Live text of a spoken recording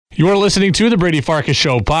You are listening to the Brady Farkas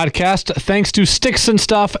Show podcast thanks to Sticks and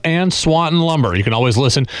Stuff and Swanton Lumber. You can always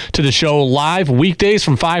listen to the show live weekdays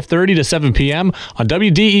from 5:30 to 7 p.m. on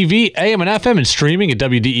WDEV AM and FM and streaming at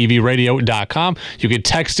WDEVradio.com. You can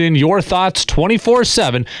text in your thoughts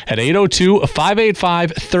 24/7 at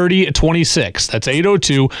 802-585-3026. That's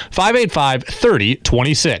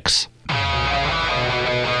 802-585-3026.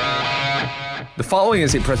 The following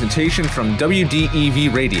is a presentation from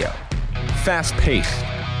WDEV Radio. Fast-paced.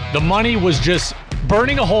 The money was just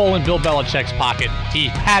burning a hole in Bill Belichick's pocket. He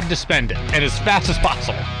had to spend it, and as fast as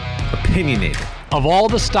possible. Opinionated. Of all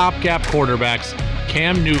the stopgap quarterbacks,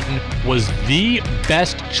 Cam Newton was the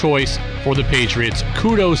best choice for the Patriots.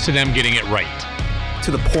 Kudos to them getting it right.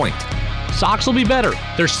 To the point. Sox will be better.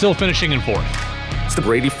 They're still finishing in fourth. It's the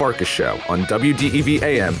Brady Farkas Show on WDEV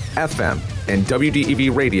AM, FM, and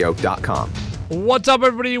WDEVradio.com. What's up,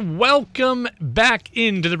 everybody? Welcome back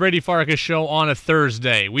into the Brady Farkas Show on a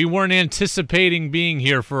Thursday. We weren't anticipating being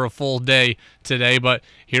here for a full day today, but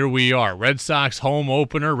here we are. Red Sox home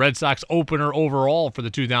opener, Red Sox opener overall for the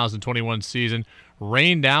 2021 season.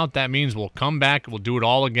 Rained out. That means we'll come back. We'll do it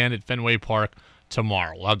all again at Fenway Park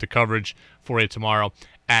tomorrow. We'll have the coverage for you tomorrow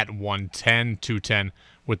at 1:10, 2:10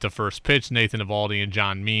 with the first pitch. Nathan Eovaldi and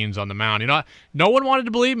John Means on the mound. You know, no one wanted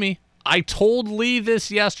to believe me. I told Lee this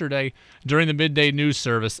yesterday during the midday news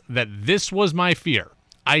service that this was my fear.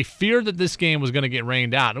 I feared that this game was going to get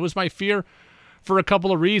rained out. It was my fear for a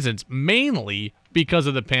couple of reasons, mainly because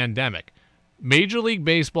of the pandemic. Major League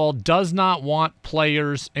Baseball does not want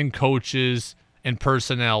players and coaches and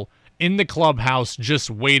personnel in the clubhouse just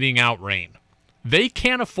waiting out rain. They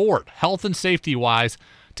can't afford, health and safety-wise,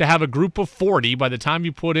 to have a group of 40 by the time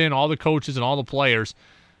you put in all the coaches and all the players.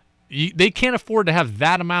 They can't afford to have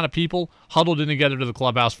that amount of people huddled in together to the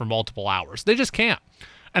clubhouse for multiple hours. They just can't.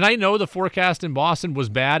 And I know the forecast in Boston was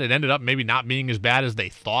bad. It ended up maybe not being as bad as they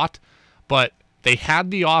thought, but they had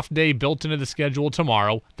the off day built into the schedule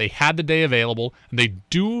tomorrow. They had the day available, and they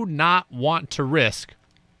do not want to risk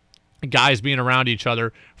guys being around each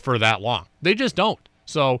other for that long. They just don't.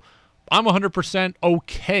 So I'm 100%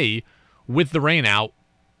 okay with the rain out.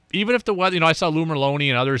 Even if the weather, I saw Lou Merlone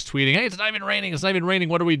and others tweeting, hey, it's not even raining,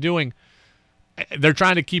 what are we doing? They're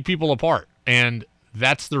trying to keep people apart, and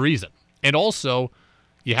that's the reason. And also,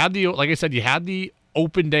 you had like I said, you had the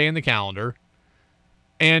open day in the calendar,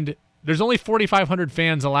 and there's only 4,500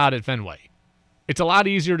 fans allowed at Fenway. It's a lot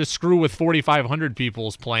easier to screw with 4,500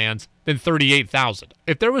 people's plans than 38,000.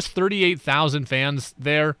 If there was 38,000 fans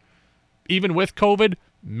there, even with COVID,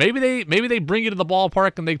 Maybe they bring you to the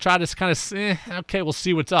ballpark and they try to kind of okay, we'll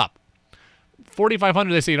see what's up.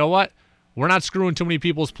 4,500, they say, you know what? We're not screwing too many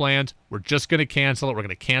people's plans. We're just going to cancel it. We're going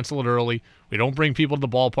to cancel it early. We don't bring people to the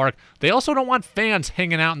ballpark. They also don't want fans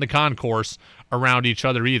hanging out in the concourse around each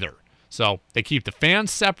other either. So they keep the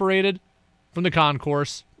fans separated from the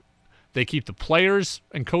concourse. They keep the players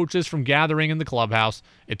and coaches from gathering in the clubhouse.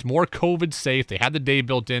 It's more COVID safe. They had the day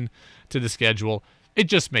built in to the schedule. It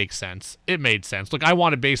just makes sense. It made sense. Look, I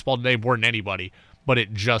wanted baseball today more than anybody, but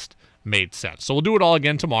it just made sense. So we'll do it all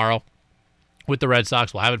again tomorrow with the Red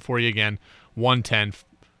Sox. We'll have it for you again, 1:10,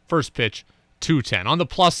 first pitch, 2:10. On the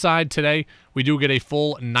plus side today, we do get a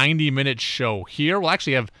full 90-minute show here. We'll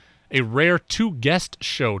actually have a rare two-guest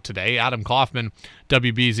show today. Adam Kaufman,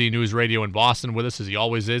 WBZ News Radio in Boston, with us as he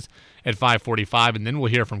always is at 5:45, and then we'll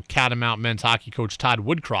hear from Catamount men's hockey coach Todd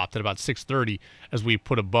Woodcroft at about 6:30 as we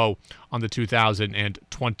put a bow on the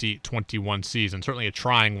 2020-21 season. Certainly a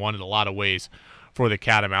trying one in a lot of ways for the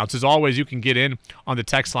Catamounts. As always, you can get in on the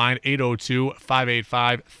text line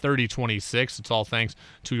 802-585-3026. It's all thanks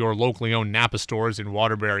to your locally owned Napa stores in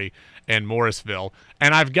Waterbury and Morrisville.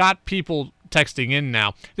 And I've got people texting in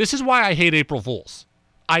now. This is why I hate April Fools.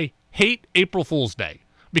 I hate April Fool's Day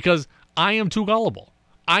because I am too gullible.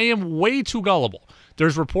 I am way too gullible.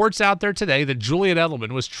 There's reports out there today that Julian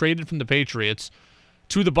Edelman was traded from the Patriots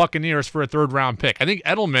to the Buccaneers for a third-round pick. I think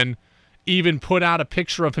Edelman even put out a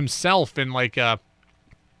picture of himself in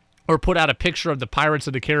or put out a picture of the Pirates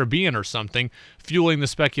of the Caribbean or something, fueling the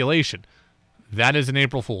speculation. That is an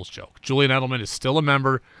April Fool's joke. Julian Edelman is still a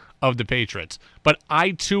member of the Patriots. But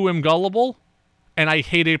I, too, am gullible, and I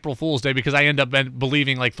hate April Fool's Day because I end up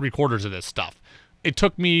believing like three-quarters of this stuff. It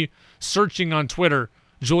took me searching on Twitter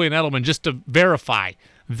Julian Edelman just to verify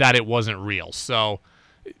that it wasn't real. So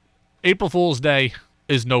April Fool's Day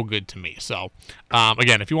is no good to me. So,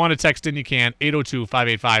 again, if you want to text in, you can,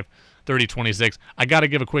 802-585-3026. I got to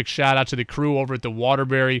give a quick shout-out to the crew over at the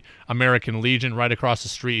Waterbury American Legion right across the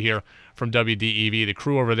street here from WDEV. The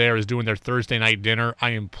crew over there is doing their Thursday night dinner.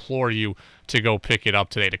 I implore you to go pick it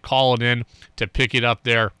up today, to call it in, to pick it up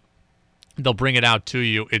there. They'll bring it out to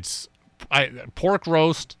you. It's pork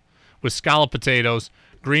roast, with scalloped potatoes,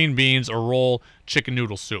 green beans, a roll, chicken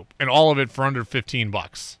noodle soup, and all of it for under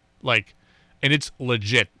 $15. And it's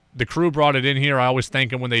legit. The crew brought it in here. I always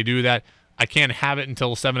thank them when they do that. I can't have it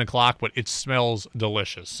until 7 o'clock, but it smells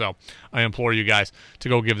delicious. So I implore you guys to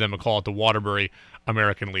go give them a call at the Waterbury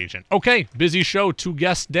American Legion. Okay, busy show, 2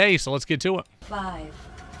 guest day, so let's get to it. 5,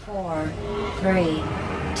 4, 3,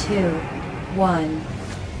 2, 1.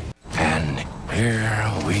 And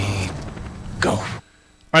here we go.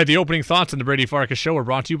 All right, the opening thoughts on the Brady Farkas Show are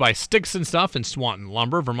brought to you by Sticks and Stuff in Swanton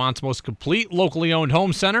Lumber, Vermont's most complete locally owned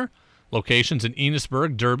home center. Locations in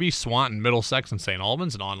Enosburg, Derby, Swanton, Middlesex, and St.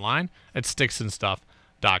 Albans, and online at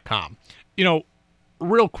sticksandstuff.com.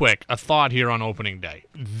 Real quick, a thought here on opening day.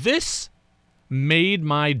 This made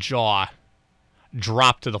my jaw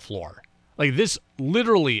drop to the floor. This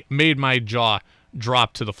literally made my jaw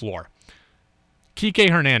drop to the floor. Kike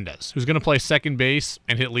Hernandez, who's going to play second base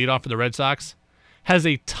and hit leadoff for the Red Sox, has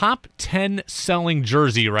a top 10 selling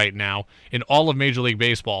jersey right now in all of Major League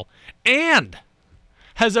Baseball, and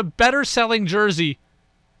has a better selling jersey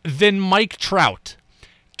than Mike Trout.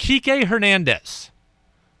 Kike Hernandez,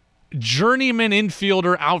 journeyman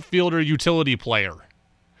infielder, outfielder, utility player,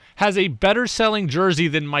 has a better selling jersey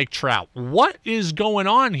than Mike Trout. What is going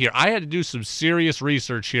on here? I had to do some serious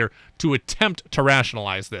research here to attempt to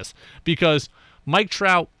rationalize this, because Mike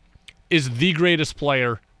Trout is the greatest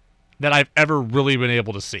player that I've ever really been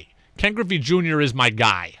able to see. Ken Griffey Jr. is my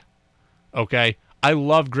guy. Okay? I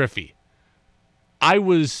love Griffey. I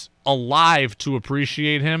was alive to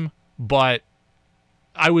appreciate him, but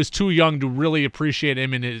I was too young to really appreciate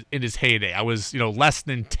him in his heyday. I was, less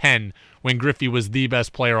than 10 when Griffey was the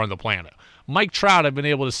best player on the planet. Mike Trout, I've been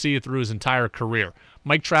able to see through his entire career.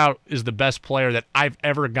 Mike Trout is the best player that I've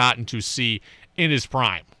ever gotten to see in his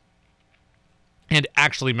prime and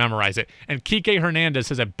actually memorize it. And Kike Hernandez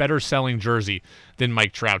has a better selling jersey than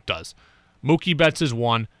Mike Trout does. Mookie Betts is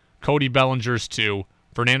 1, Cody Bellinger's 2,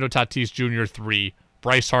 Fernando Tatis Jr. 3,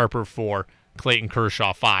 Bryce Harper 4, Clayton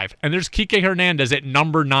Kershaw 5. And there's Kike Hernandez at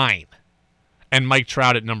number 9 and Mike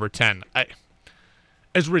Trout at number 10.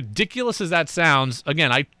 As ridiculous as that sounds,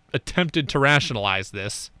 again, I attempted to rationalize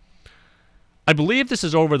this. I believe this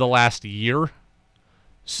is over the last year.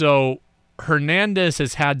 So Hernandez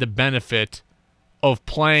has had the benefit of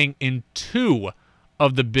playing in 2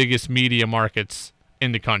 of the biggest media markets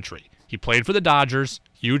in the country. He played for the Dodgers,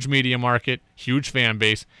 huge media market, huge fan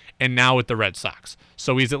base, and now with the Red Sox.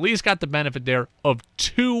 So he's at least got the benefit there of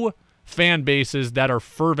 2 fan bases that are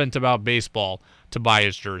fervent about baseball to buy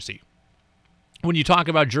his jersey. When you talk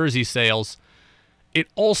about jersey sales, it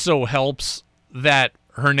also helps that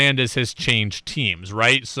Hernandez has changed teams,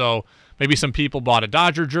 right? So maybe some people bought a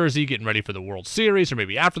Dodger jersey getting ready for the World Series, or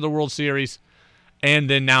maybe after the World Series, and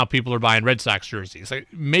then now people are buying Red Sox jerseys.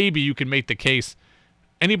 Maybe you can make the case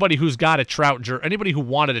anybody who's got a Trout jersey, anybody who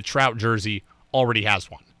wanted a Trout jersey already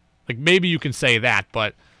has one. Maybe you can say that,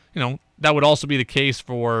 but that would also be the case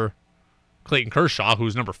for Clayton Kershaw,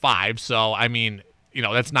 who's number 5. So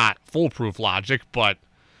that's not foolproof logic, but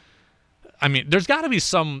there's got to be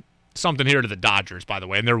something here to the Dodgers, by the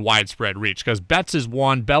way, and their widespread reach, because Betts is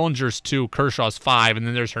 1, Bellinger's 2, Kershaw's 5, and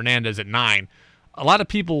then there's Hernandez at 9. A lot of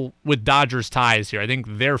people with Dodgers ties here, I think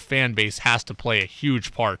their fan base has to play a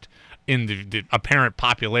huge part in the apparent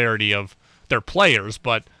popularity of their players,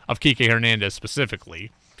 but of Kike Hernandez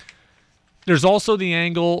specifically. There's also the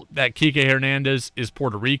angle that Kike Hernandez is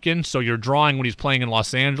Puerto Rican, so you're drawing when he's playing in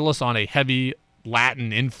Los Angeles on a heavy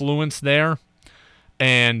Latin influence there.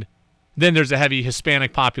 And then there's a heavy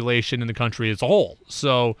Hispanic population in the country as a whole.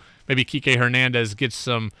 So maybe Kike Hernandez gets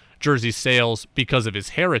some jersey sales because of his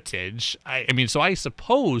heritage. So I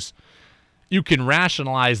suppose you can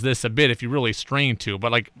rationalize this a bit if you really strain to.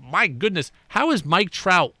 But, my goodness, how is Mike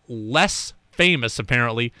Trout less famous,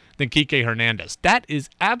 apparently, than Kike Hernandez? That is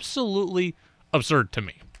absolutely absurd to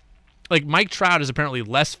me. Mike Trout is apparently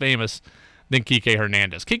less famous than Kike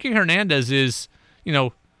Hernandez. Kike Hernandez is,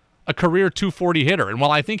 a career 240 hitter. And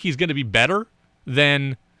while I think he's going to be better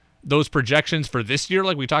than those projections for this year,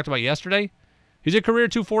 like we talked about yesterday, he's a career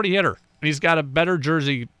 240 hitter. And he's got a better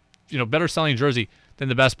jersey, better selling jersey than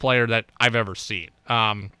the best player that I've ever seen.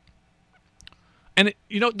 The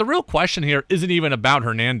real question here isn't even about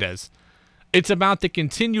Hernandez. It's about the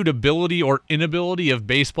continued ability or inability of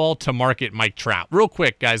baseball to market Mike Trout. Real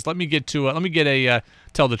quick, guys, let me get a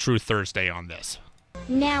Tell the Truth Thursday on this.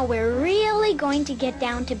 Now we're really going to get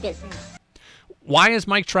down to business. Why is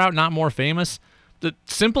Mike Trout not more famous? The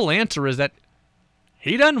simple answer is that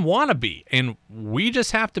he doesn't want to be, and we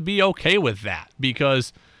just have to be okay with that,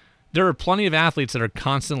 because there are plenty of athletes that are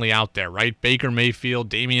constantly out there, right? Baker Mayfield,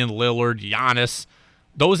 Damian Lillard, Giannis.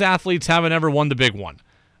 Those athletes haven't ever won the big one.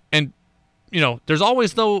 And, there's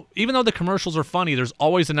always, even though the commercials are funny, there's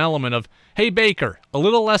always an element of, hey, Baker, a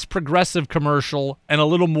little less progressive commercial and a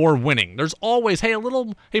little more winning. There's always, hey,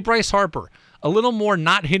 Bryce Harper, a little more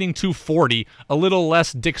not hitting 240, a little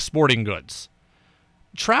less Dick's Sporting Goods.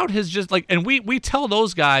 Trout has just, and we tell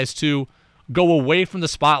those guys to go away from the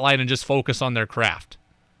spotlight and just focus on their craft.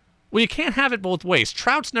 Well, you can't have it both ways.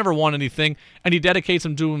 Trout's never won anything, and he dedicates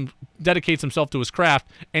himself to his craft,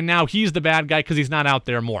 and now he's the bad guy because he's not out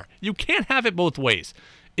there more. You can't have it both ways.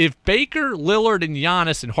 If Baker, Lillard, and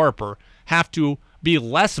Giannis and Harper have to be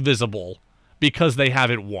less visible because they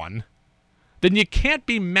haven't won, then you can't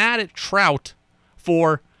be mad at Trout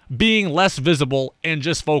for being less visible and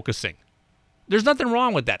just focusing. There's nothing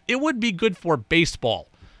wrong with that. It would be good for baseball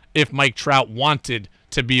if Mike Trout wanted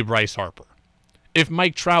to be Bryce Harper. If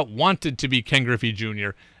Mike Trout wanted to be Ken Griffey Jr.,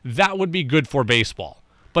 that would be good for baseball.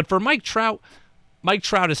 But for Mike Trout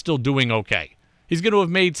is still doing okay. He's going to have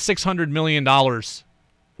made $600 million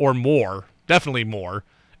or more, definitely more,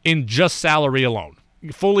 in just salary alone,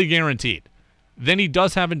 fully guaranteed. Then he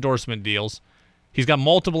does have endorsement deals. He's got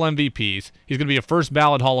multiple MVPs. He's going to be a first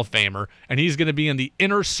ballot Hall of Famer, and he's going to be in the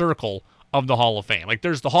inner circle of the Hall of Fame.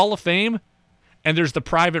 There's the Hall of Fame, and there's the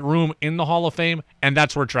private room in the Hall of Fame, and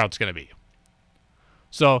that's where Trout's going to be.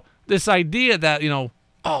 So this idea that,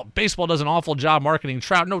 baseball does an awful job marketing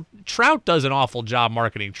Trout. No, Trout does an awful job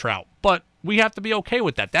marketing Trout, but we have to be okay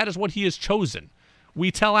with that. That is what he has chosen.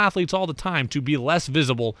 We tell athletes all the time to be less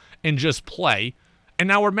visible and just play, and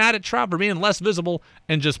now we're mad at Trout for being less visible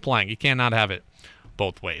and just playing. You cannot have it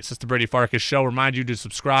both ways. It's the Brady Farkas Show. Remind you to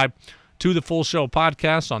subscribe to the Full Show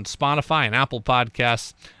podcast on Spotify and Apple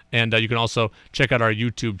Podcasts, and you can also check out our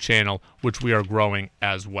YouTube channel, which we are growing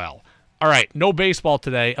as well. All right, no baseball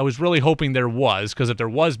today. I was really hoping there was, because if there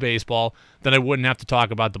was baseball, then I wouldn't have to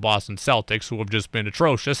talk about the Boston Celtics, who have just been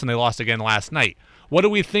atrocious, and they lost again last night. What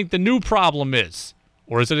do we think the new problem is?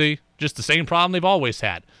 Or is it just the same problem they've always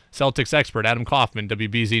had? Celtics expert Adam Kaufman,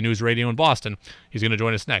 WBZ News Radio in Boston. He's going to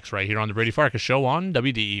join us next right here on the Brady Farkas Show on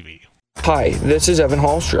WDEV. Hi, this is Evan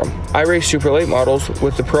Hallstrom. I race super late models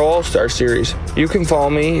with the Pro All-Star Series. You can follow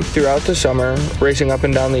me throughout the summer racing up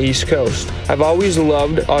and down the East Coast. I've always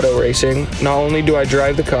loved auto racing. Not only do I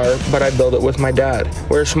drive the car, but I build it with my dad.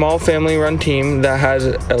 We're a small family-run team that has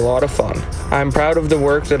a lot of fun. I'm proud of the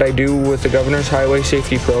work that I do with the Governor's Highway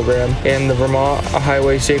Safety Program and the Vermont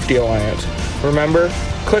Highway Safety Alliance. Remember,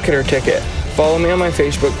 click it or ticket. Follow me on my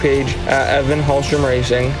Facebook page at Evan Hallstrom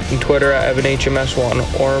Racing and Twitter at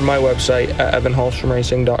EvanHMS1 or my website at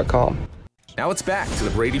evanhallstromracing.com. Now it's back to the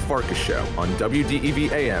Brady Farkas Show on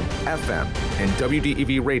WDEV AM, FM, and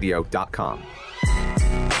WDEVradio.com.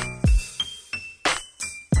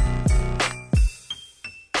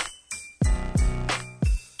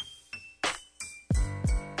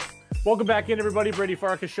 Welcome back in, everybody. Brady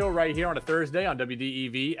Farkas Show right here on a Thursday on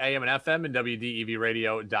WDEV, AM and FM, and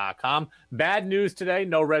WDEVradio.com. Bad news today,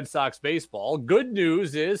 no Red Sox baseball. Good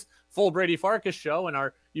news is full Brady Farkas Show and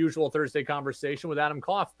our usual Thursday conversation with Adam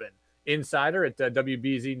Kaufman, insider at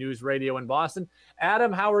WBZ News Radio in Boston.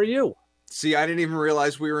 Adam, how are you? See, I didn't even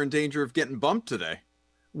realize we were in danger of getting bumped today.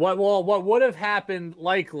 What would have happened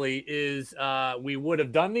likely is we would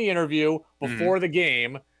have done the interview before the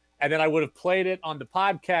game, and then I would have played it on the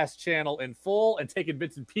podcast channel in full and taken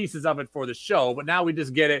bits and pieces of it for the show. But now we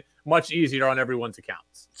just get it much easier on everyone's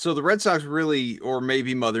accounts. So the Red Sox really, or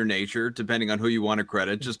maybe Mother Nature, depending on who you want to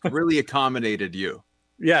credit, just really accommodated you.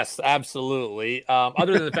 Yes, absolutely.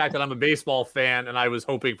 Other than the fact that I'm a baseball fan and I was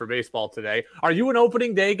hoping for baseball today. Are you an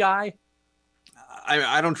opening day guy?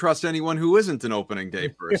 I don't trust anyone who isn't an opening day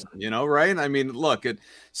person, right? I mean, look,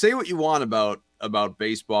 say what you want about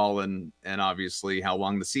baseball and obviously how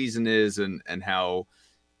long the season is and how,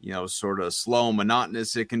 sort of slow,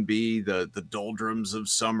 monotonous it can be, the doldrums of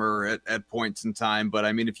summer at points in time. But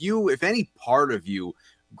I mean, if any part of you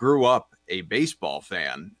grew up a baseball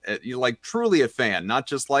fan, you like truly a fan, not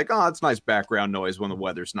just like, oh, it's nice background noise when the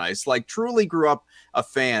weather's nice, like truly grew up a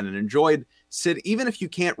fan and enjoyed even if you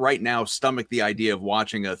can't right now stomach the idea of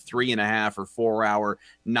watching a 3.5 or 4 hour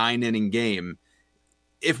 9-inning game.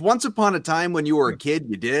 If once upon a time when you were a kid,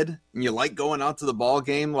 you did, and you like going out to the ball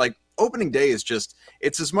game, like opening day is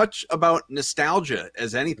it's as much about nostalgia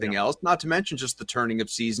as anything else, not to mention just the turning of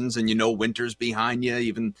seasons and, winter's behind you,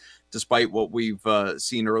 even despite what we've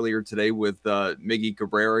seen earlier today with Miggy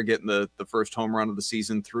Cabrera getting the first home run of the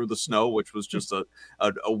season through the snow, which was just a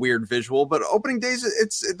weird visual. But opening days,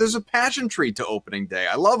 there's a pageantry to opening day.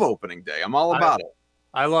 I love opening day. I'm all about it.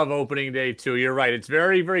 I love opening day too. You're right. It's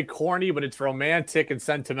very, very corny, but it's romantic and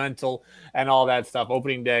sentimental and all that stuff.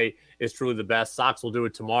 Opening day is truly the best. Sox will do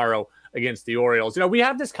it tomorrow against the Orioles. We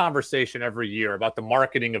have this conversation every year about the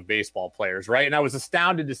marketing of baseball players, right? And I was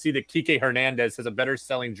astounded to see that Kike Hernandez has a better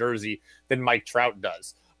selling jersey than Mike Trout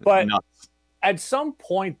does. But at some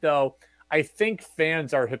point, though, I think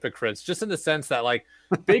fans are hypocrites, just in the sense that, like,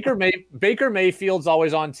 Baker Mayfield's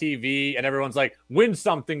always on TV and everyone's like, win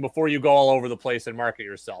something before you go all over the place and market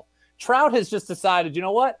yourself. Trout has just decided, you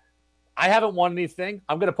know what? I haven't won anything.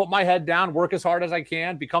 I'm going to put my head down, work as hard as I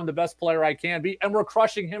can, become the best player I can be, and we're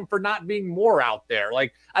crushing him for not being more out there.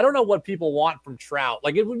 Like, I don't know what people want from Trout.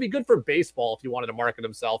 Like, it would be good for baseball if he wanted to market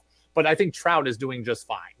himself, but I think Trout is doing just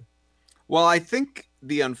fine. Well, I think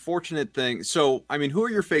the unfortunate thing, so, I mean, who are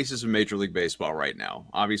your faces in Major League Baseball right now?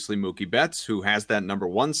 Obviously, Mookie Betts, who has that number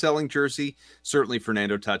 1 selling jersey. Certainly,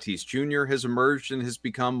 Fernando Tatis Jr. has emerged and has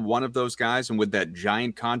become one of those guys. And with that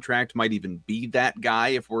giant contract, might even be that guy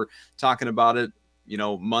if we're talking about it,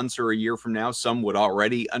 months or a year from now. Some would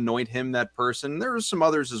already anoint him that person. There are some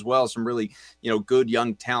others as well, some really, good,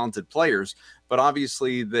 young, talented players. But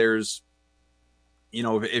obviously, there's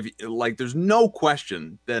if like, there's no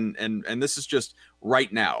question then, and this is just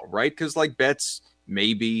right now, right? Because like Betts,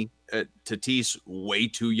 maybe Tatis, way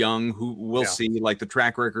too young, who we'll see, like the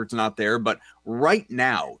track record's not there. But right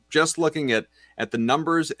now, just looking at the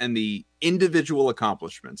numbers and the individual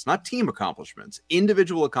accomplishments, not team accomplishments,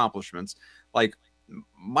 individual accomplishments, like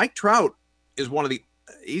Mike Trout is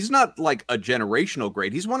he's not like a generational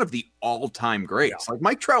great. He's one of the all-time greats. Like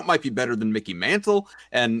Mike Trout might be better than Mickey Mantle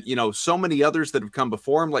and, so many others that have come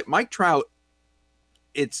before him. Like Mike Trout,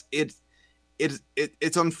 it's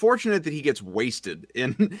unfortunate that he gets wasted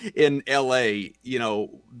in LA,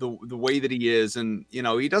 the way that he is. And,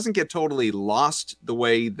 he doesn't get totally lost the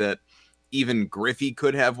way that even Griffey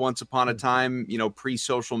could have once upon a time,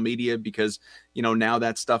 pre-social media, because, now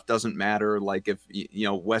that stuff doesn't matter. Like if,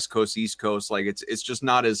 West Coast, East Coast, like it's just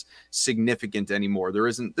not as significant anymore.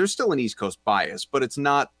 There's still an East Coast bias, but it's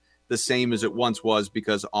not the same as it once was,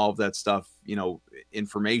 because all of that stuff,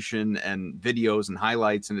 information and videos and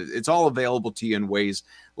highlights, and it's all available to you in ways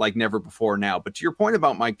like never before now. But to your point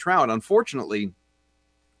about Mike Trout, unfortunately,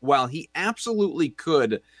 while he absolutely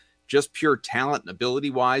could, just pure talent and ability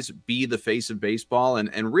wise, be the face of baseball,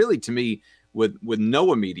 and really, to me, with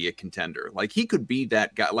no immediate contender, like he could be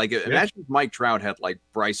that guy. Like imagine if Mike Trout had like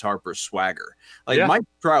Bryce Harper's swagger. Like Mike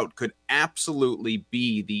Trout could absolutely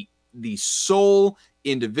be the sole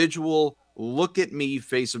individual, look at me,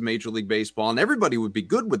 face of Major League Baseball, and everybody would be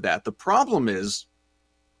good with that. The problem is,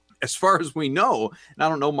 as far as we know, and I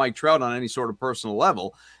don't know Mike Trout on any sort of personal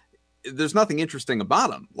level, there's nothing interesting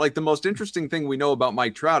about him. Like the most interesting thing we know about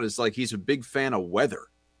Mike Trout is like he's a big fan of weather.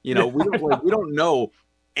 We don't know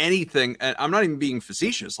anything. And I'm not even being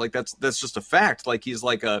facetious. Like that's just a fact. Like he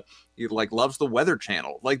loves the Weather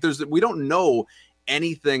Channel. Like we don't know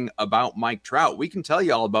anything about Mike Trout. We can tell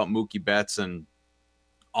you all about Mookie Betts and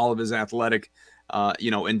all of his athletic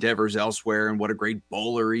endeavors elsewhere, and what a great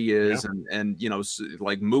bowler he is. And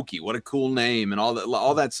like Mookie, what a cool name, and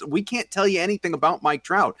all that's, we can't tell you anything about Mike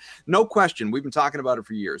Trout. No question. We've been talking about it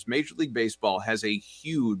for years. Major League Baseball has a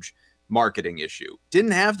huge marketing issue.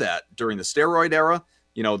 Didn't have that during the steroid era.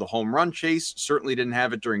 The home run chase certainly didn't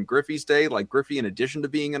have it during Griffey's day. Like Griffey, in addition to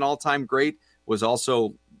being an all-time great, was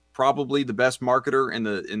also probably the best marketer in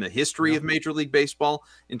the history of Major League Baseball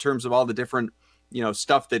in terms of all the different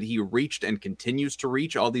stuff that he reached and continues to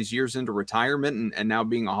reach all these years into retirement and now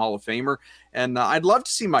being a Hall of Famer. And I'd love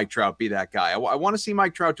to see Mike Trout be that guy. I want to see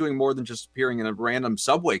Mike Trout doing more than just appearing in a random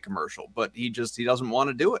Subway commercial, but he doesn't want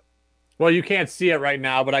to do it. Well, you can't see it right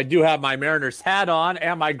now, but I do have my Mariners hat on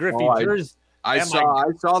and my Griffey jersey. I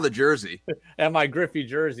saw the jersey and my Griffey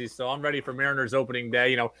jersey. So I'm ready for Mariners opening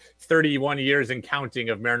day. 31 years and counting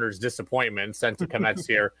of Mariners disappointment sent to Comets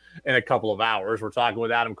here in a couple of hours. We're talking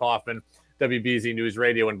with Adam Kaufman, WBZ News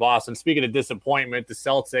Radio in Boston. Speaking of disappointment, the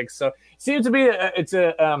Celtics. So it seems to be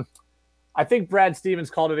I think Brad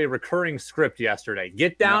Stevens called it a recurring script yesterday.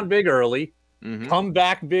 Get down big early, come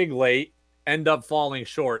back big late, end up falling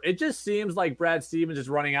short. It just seems like Brad Stevens is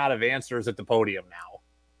running out of answers at the podium now.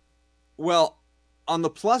 Well, on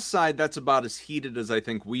the plus side, that's about as heated as I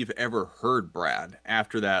think we've ever heard Brad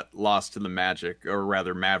after that loss to the Magic, or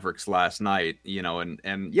rather Mavericks last night,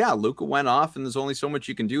 and Luka went off, and there's only so much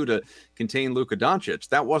you can do to contain Luka Doncic.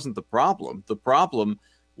 That wasn't the problem. The problem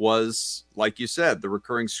was, like you said, the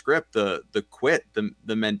recurring script, the quit,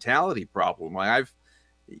 the mentality problem. Like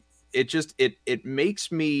it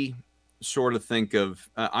makes me sort of think of,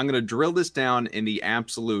 I'm going to drill this down in the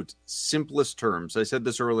absolute simplest terms. I said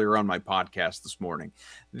this earlier on my podcast this morning.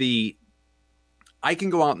 I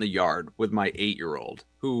can go out in the yard with my 8-year-old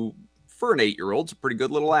who for an 8-year-old, it's a pretty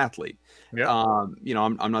good little athlete. Yeah. You know,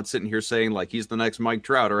 I'm not sitting here saying like he's the next Mike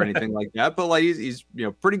Trout or anything like that, but like he's you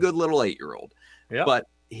know, pretty good little 8-year-old. Yeah. But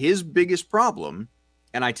his biggest problem,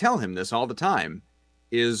 and I tell him this all the time,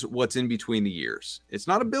 is what's in between the years. It's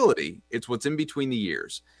not ability, it's what's in between the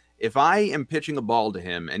years. If I am pitching a ball to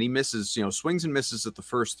him and he misses, you know, swings and misses at the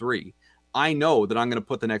first 3, I know that I'm going to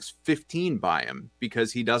put the next 15 by him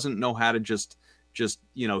because he doesn't know how to just,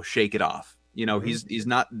 you know, shake it off. You know, he's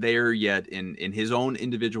not there yet in his own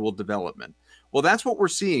individual development. Well, that's what we're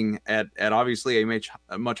seeing at obviously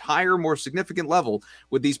a much higher, more significant level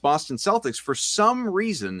with these Boston Celtics. For some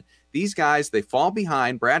reason, these guys, they fall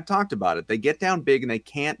behind. Brad talked about it. They get down big and they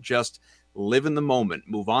can't just live in the moment,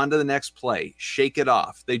 move on to the next play, shake it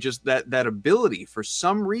off. They just, that ability for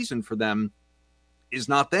some reason for them is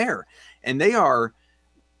not there. And they are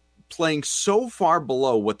playing so far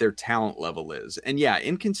below what their talent level is. And yeah,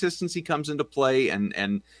 inconsistency comes into play.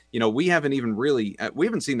 And you know, we haven't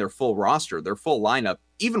seen their full roster, their full lineup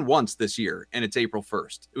even once this year. And it's April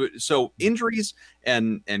 1st. So injuries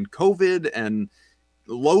and COVID and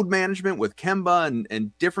load management with Kemba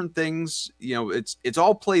and different things, you know, it's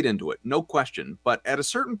all played into it, no question. But at a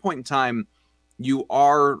certain point in time, you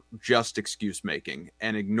are just excuse making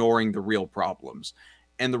and ignoring the real problems.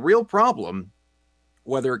 And the real problem,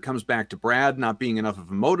 whether it comes back to Brad not being enough of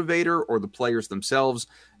a motivator or the players themselves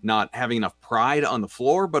not having enough pride on the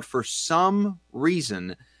floor, but for some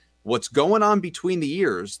reason, what's going on between the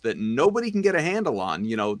years that nobody can get a handle on,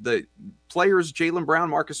 you know, the players, Jaylen Brown,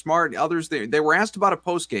 Marcus Smart, others, they were asked about a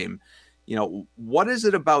post game, you know, what is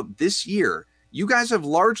it about this year? You guys have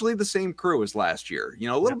largely the same crew as last year, you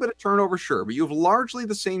know, a little bit of turnover, sure, but you have largely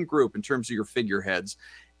the same group in terms of your figureheads.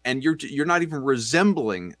 And you're not even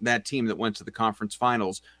resembling that team that went to the conference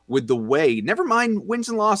finals with the way, never mind wins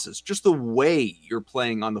and losses, just the way you're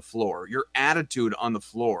playing on the floor, your attitude on the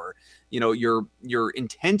floor, you know, your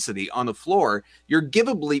intensity on the floor, your give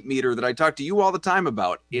a bleep meter that I talk to you all the time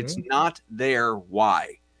about. It's not there.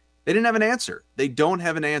 Why? They didn't have an answer. They don't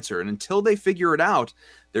have an answer. And until they figure it out,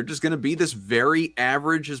 they're just going to be this very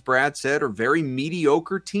average, as Brad said, or very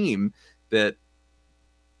mediocre team that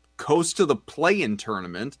goes to the play-in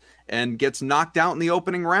tournament and gets knocked out in the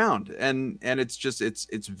opening round. And it's just,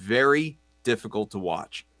 it's very difficult to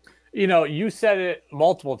watch. You know, you said it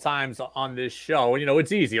multiple times on this show. You know,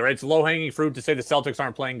 it's easy, right? It's low-hanging fruit to say the Celtics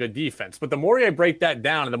aren't playing good defense. But the more I break that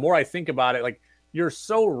down and the more I think about it, like, you're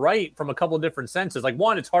so right from a couple of different senses. Like,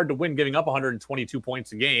 one, it's hard to win giving up 122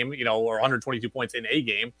 points a game, you know, or 122 points in a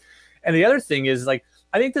game. And the other thing is, like,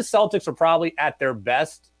 I think the Celtics are probably at their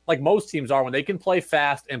best, like most teams are, when they can play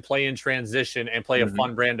fast and play in transition and play a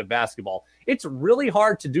fun brand of basketball. It's really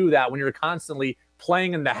hard to do that when you're constantly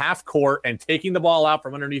playing in the half court and taking the ball out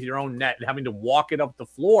from underneath your own net and having to walk it up the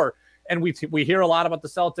floor. And we hear a lot about the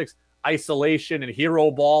Celtics isolation and hero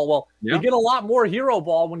ball. Well, you get a lot more hero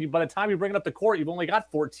ball when by the time you bring it up the court, you've only got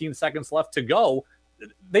 14 seconds left to go.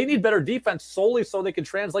 They need better defense solely so they can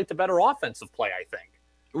translate to better offensive play, I think.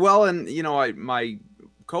 Well, and you know, my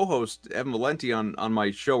co-host Evan Valenti on my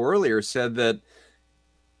show earlier said that,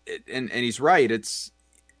 and he's right, it's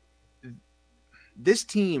this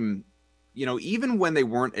team, you know, even when they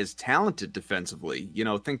weren't as talented defensively, you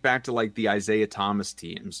know, think back to like the Isaiah Thomas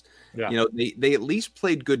teams, you know, they at least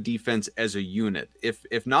played good defense as a unit,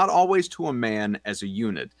 if not always to a man, as a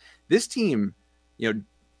unit. This team, you know,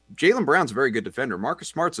 Jaylen Brown's a very good defender. Marcus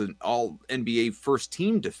Smart's an all-NBA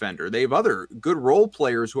first-team defender. They have other good role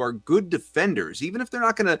players who are good defenders. Even if they're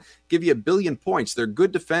not going to give you a billion points, they're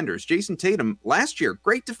good defenders. Jason Tatum, last year,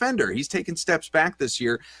 great defender. He's taken steps back this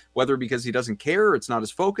year, whether because he doesn't care, or it's not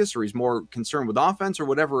his focus, or he's more concerned with offense, or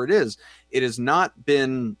whatever it is. It has not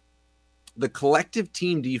been... The collective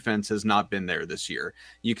team defense has not been there this year.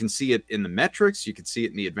 You can see it in the metrics. You can see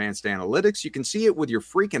it in the advanced analytics. You can see it with your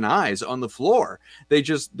freaking eyes on the floor.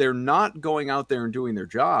 They're not going out there and doing their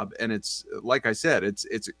job. And it's, like I said, it's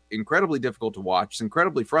incredibly difficult to watch. It's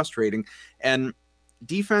incredibly frustrating. And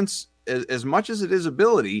defense, as much as it is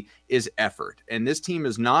ability, is effort. And this team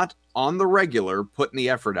is not on the regular putting the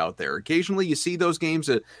effort out there. Occasionally you see those games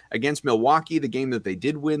against Milwaukee, the game that they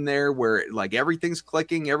did win there, where like everything's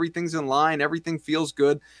clicking, everything's in line, everything feels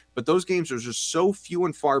good. But those games are just so few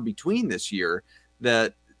and far between this year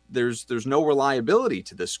that there's no reliability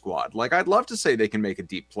to this squad. Like, I'd love to say they can make a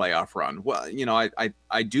deep playoff run. Well, you know,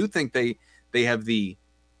 I do think they have the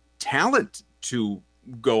talent to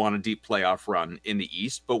go on a deep playoff run in the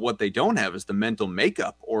East, but what they don't have is the mental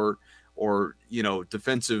makeup or you know,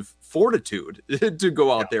 defensive fortitude to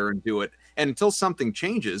go out there and do it. And until something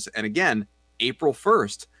changes, and again, April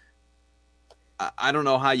 1st, I don't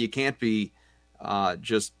know how you can't be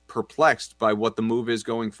just perplexed by what the move is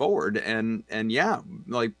going forward. And yeah,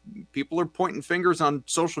 like people are pointing fingers on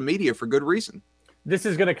social media for good reason. This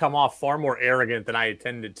is going to come off far more arrogant than I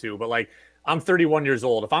intended to, but like I'm 31 years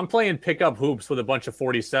old. If I'm playing pickup hoops with a bunch of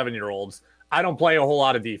 47-year-olds, I don't play a whole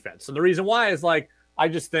lot of defense. So the reason why is like, I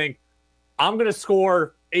just think I'm going to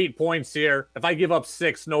score 8 points here. If I give up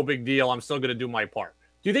 6, no big deal. I'm still going to do my part.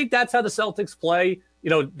 Do you think that's how the Celtics play? You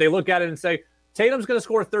know, they look at it and say, Tatum's going to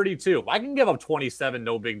score 32. I can give up 27,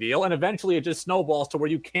 no big deal. And eventually it just snowballs to where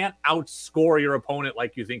you can't outscore your opponent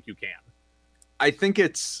like you think you can. I think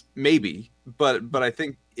it's maybe, but I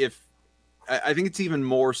think I think it's even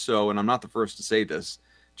more so, and I'm not the first to say this,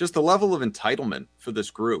 just the level of entitlement for this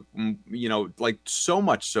group, you know, like so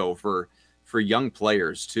much so for young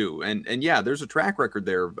players too. And yeah, there's a track record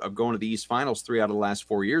there of going to the East Finals 3 out of the last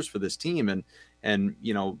 4 years for this team. And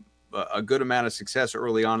you know, a good amount of success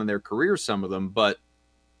early on in their careers, some of them, but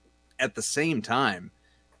at the same time,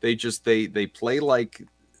 they play like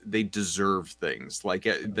they deserve things. Like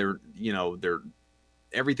they're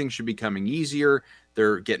everything should be coming easier.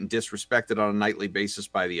 They're getting disrespected on a nightly basis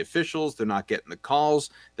by the officials. They're not getting the calls.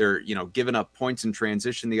 They're, you know, giving up points in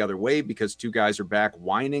transition the other way because 2 guys are back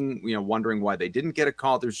whining, you know, wondering why they didn't get a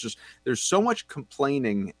call. There's so much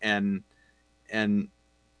complaining and,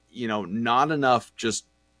 you know, not enough just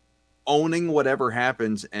owning whatever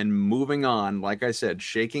happens and moving on. Like I said,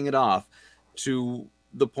 shaking it off to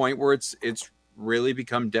the point where it's really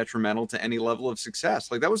become detrimental to any level of success.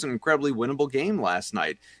 Like that was an incredibly winnable game last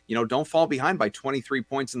night. You know, don't fall behind by 23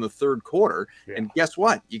 points in the third quarter. Yeah. And guess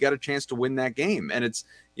what? You got a chance to win that game. And it's,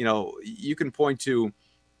 you know, you can point to,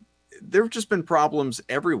 there've just been problems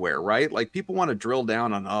everywhere, right? Like people want to drill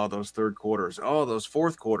down on, those third quarters. Those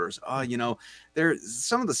fourth quarters. You know,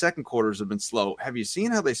 some of the second quarters have been slow. Have you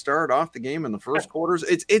seen how they started off the game in the first quarters?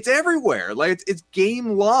 It's everywhere. Like it's game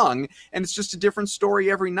long and it's just a different story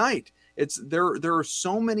every night. There are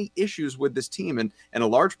so many issues with this team, and a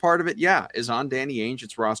large part of it, is on Danny Ainge.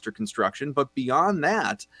 It's roster construction, but beyond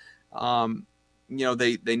that, you know,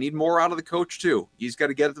 they need more out of the coach too. He's got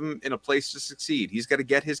to get them in a place to succeed. He's got to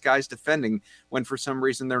get his guys defending when for some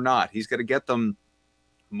reason they're not. He's got to get them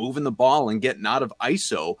moving the ball and getting out of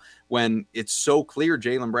ISO when it's so clear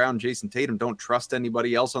Jaylen Brown, Jason Tatum don't trust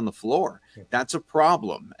anybody else on the floor. That's a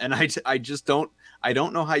problem, and I just don't. I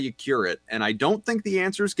don't know how you cure it. And I don't think the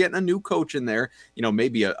answer is getting a new coach in there, you know,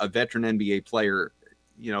 maybe a veteran NBA player,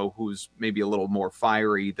 you know, who's maybe a little more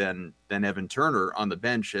fiery than Evan Turner on the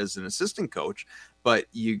bench as an assistant coach. But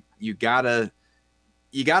you gotta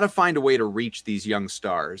find a way to reach these young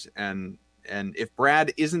stars. And if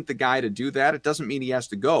Brad isn't the guy to do that, it doesn't mean he has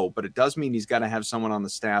to go, but it does mean he's got to have someone on the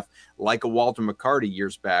staff like a Walter McCarty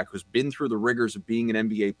years back, who's been through the rigors of being an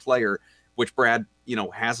NBA player, which Brad, you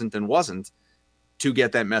know, hasn't and wasn't, to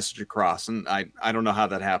get that message across. And I don't know how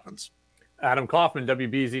that happens. Adam Kaufman,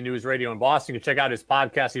 WBZ News Radio in Boston. You can check out his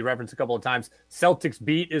podcast. He referenced a couple of times. Celtics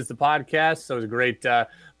Beat is the podcast. So it's a great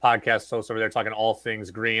podcast host over there talking all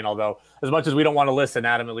things green. Although as much as we don't want to listen,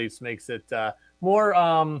 Adam at least makes it more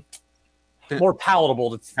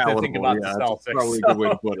palatable to think about the Celtics. That's probably a good way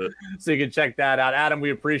to put it. So you can check that out. Adam,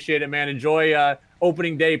 we appreciate it, man. Enjoy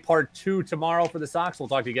opening day part 2 tomorrow for the Sox. We'll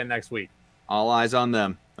talk to you again next week. All eyes on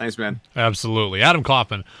them. Thanks, man. Absolutely. Adam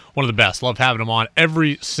Kaufman, one of the best. Love having him on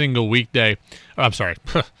every single weekday. I'm sorry,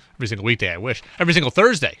 every single weekday, I wish. Every single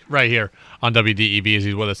Thursday right here on WDEV as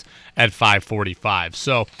he's with us at 5:45.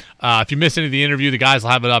 So if you miss any of the interview, the guys will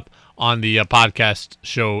have it up on the podcast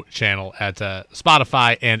show channel at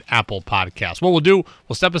Spotify and Apple Podcasts. What we'll do,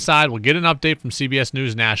 we'll step aside, we'll get an update from CBS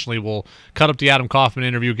News nationally, we'll cut up the Adam Kaufman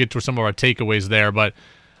interview, get to some of our takeaways there. But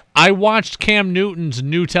I watched Cam Newton's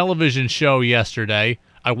new television show yesterday.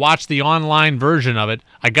 I watched the online version of it.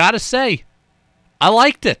 I got to say, I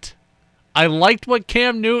liked it. I liked what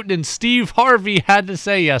Cam Newton and Steve Harvey had to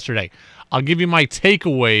say yesterday. I'll give you my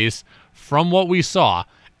takeaways from what we saw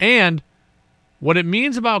and what it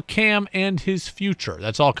means about Cam and his future.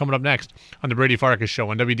 That's all coming up next on the Brady Farkas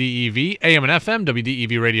Show on WDEV, AM and FM,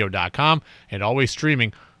 WDEVradio.com, and always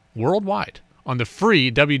streaming worldwide on the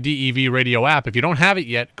free WDEV radio app. If you don't have it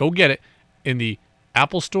yet, go get it in the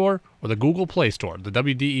Apple Store or the Google Play Store. The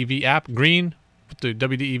WDEV app, green with the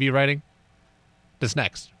WDEV writing. That's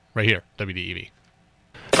next, right here, WDEV.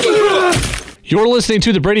 You're listening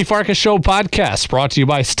to the Brady Farkas Show podcast, brought to you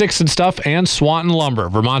by Sticks and Stuff and Swanton Lumber,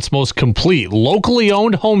 Vermont's most complete, locally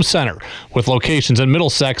owned home center, with locations in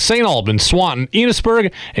Middlesex, St. Albans, Swanton,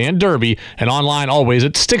 Enosburg, and Derby, and online always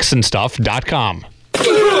at sticksandstuff.com.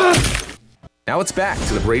 Now it's back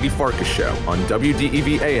to the Brady Farkas Show on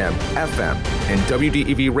WDEV AM, FM, and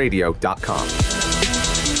WDEVradio.com.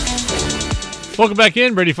 Welcome back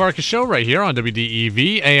in, Brady Farkas Show right here on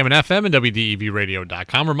WDEV, AM and FM, and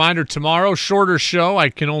WDEVradio.com. Reminder, tomorrow, shorter show, I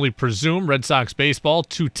can only presume, Red Sox baseball,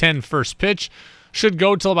 2:10 first pitch. Should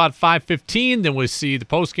go till about 5:15, then we'll see the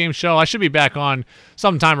post-game show. I should be back on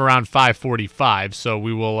sometime around 5:45, so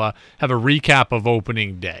we will have a recap of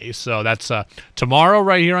opening day. So that's tomorrow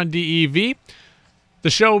right here on DEV. The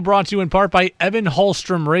show brought to you in part by Evan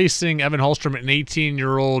Hallstrom Racing. Evan Hallstrom, an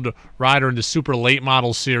 18-year-old rider in the Super Late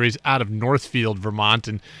Model Series out of Northfield, Vermont.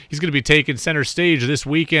 And he's going to be taking center stage this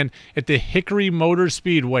weekend at the Hickory Motor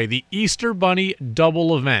Speedway, the Easter Bunny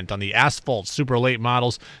double event on the asphalt Super Late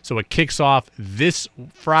Models. So it kicks off this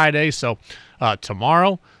Friday. So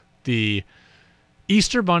tomorrow, the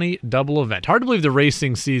Easter Bunny double event. Hard to believe the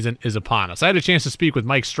racing season is upon us. I had a chance to speak with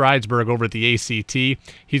Mike Stridesberg over at the ACT.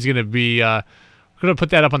 He's going to be... I'm going to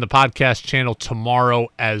put that up on the podcast channel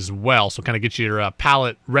tomorrow as well, so kind of get your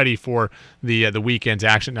palate ready for the weekend's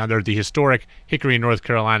action. Now, they're at the historic Hickory, North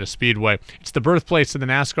Carolina Speedway. It's the birthplace of the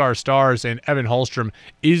NASCAR stars, and Evan Hallstrom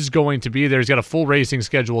is going to be there. He's got a full racing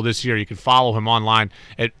schedule this year. You can follow him online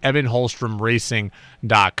at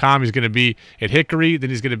evanhallstromracing.com. He's going to be at Hickory,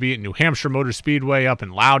 then he's going to be at New Hampshire Motor Speedway up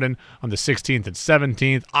in Loudon on the 16th and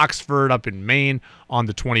 17th, Oxford up in Maine on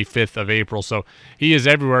the 25th of April. So he is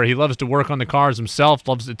everywhere. He loves to work on the cars himself,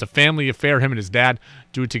 loves it's a family affair. Him and his dad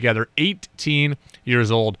do it together. 18 years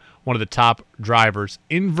old, one of the top drivers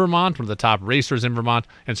in Vermont, one of the top racers in Vermont,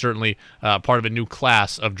 and certainly part of a new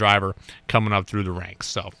class of driver coming up through the ranks.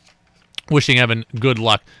 So wishing Evan good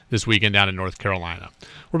luck this weekend down in North Carolina.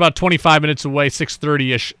 We're about 25 minutes away,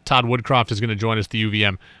 6:30-ish. Todd Woodcroft is going to join us, the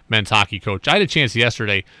UVM men's hockey coach. I had a chance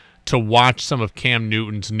yesterday to watch some of Cam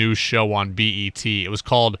Newton's new show on BET. It was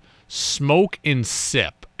called Smoke and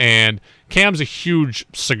Sip, and Cam's a huge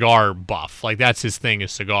cigar buff. Like, that's his thing,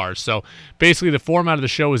 is cigars. So basically the format of the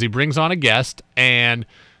show is he brings on a guest, and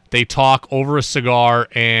they talk over a cigar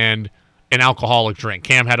and an alcoholic drink.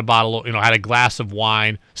 Cam had had a glass of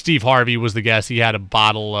wine. Steve Harvey was the guest. He had a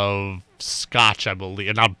bottle of scotch, I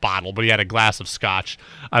believe. Not bottle, but he had a glass of scotch,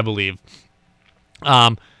 I believe.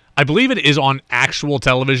 I believe it is on actual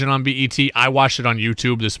television on BET. I watched it on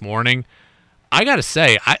YouTube this morning. I got to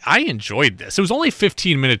say, I enjoyed this. It was only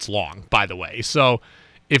 15 minutes long, by the way. So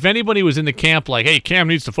if anybody was in the camp like, hey, Cam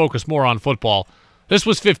needs to focus more on football, this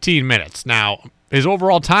was 15 minutes. Now, his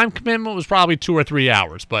overall time commitment was probably 2 or 3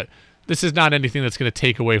 hours, but this is not anything that's going to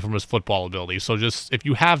take away from his football ability. So just if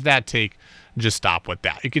you have that take, just stop with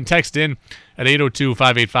that. You can text in at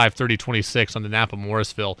 802-585-3026 on the Napa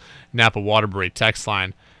Morrisville, Napa Waterbury text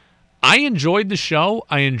line. I enjoyed the show.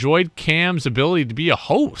 I enjoyed Cam's ability to be a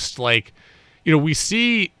host. Like, we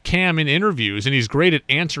see Cam in interviews, and he's great at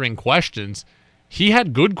answering questions. He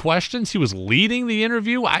had good questions. He was leading the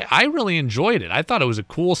interview. I really enjoyed it. I thought it was a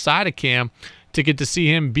cool side of Cam to get to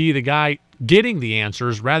see him be the guy getting the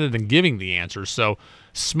answers rather than giving the answers. So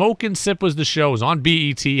Smoke and Sip was the show. It was on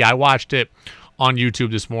BET. I watched it on YouTube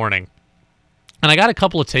this morning, and I got a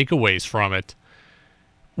couple of takeaways from it.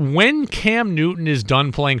 When Cam Newton is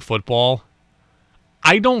done playing football,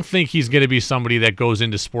 I don't think he's going to be somebody that goes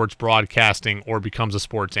into sports broadcasting or becomes a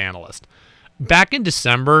sports analyst. Back in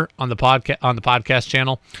December on the podcast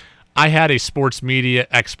channel, I had a sports media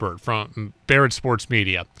expert from Barrett Sports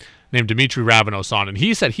Media named Dimitri Ravenos on, and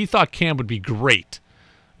he said he thought Cam would be great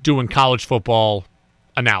doing college football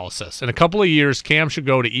analysis. In a couple of years, Cam should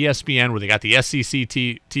go to ESPN, where they got the SEC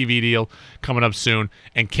TV deal coming up soon,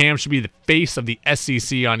 and Cam should be the face of the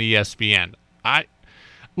SEC on ESPN. I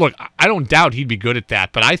don't doubt he'd be good at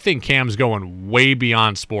that, but I think Cam's going way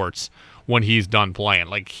beyond sports when he's done playing.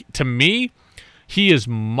 Like, to me, he is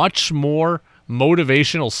much more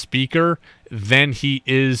motivational speaker than he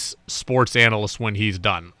is sports analyst when he's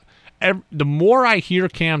done. The more I hear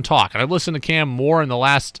Cam talk, and I've listened to Cam more in the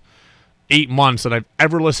last 8 months than I've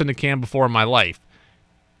ever listened to Cam before in my life,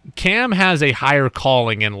 Cam has a higher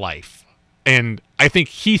calling in life, and I think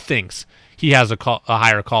he thinks he has a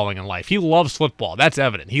higher calling in life. He loves football. That's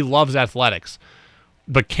evident. He loves athletics.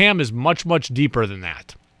 But Cam is much, much deeper than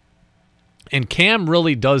that. And Cam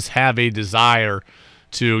really does have a desire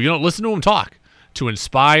to, listen to him talk, to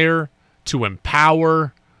inspire, to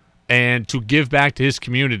empower, and to give back to his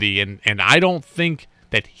community. And I don't think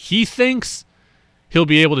that he thinks he'll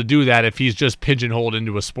be able to do that if he's just pigeonholed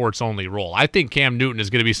into a sports-only role. I think Cam Newton is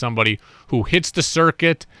going to be somebody who hits the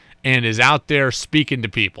circuit and is out there speaking to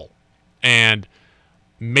people. And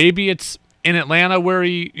maybe it's in Atlanta where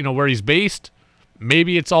he's based.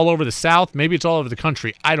 Maybe it's all over the South. Maybe it's all over the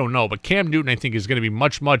country. I don't know. But Cam Newton, I think, is going to be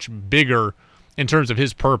much, much bigger in terms of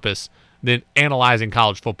his purpose than analyzing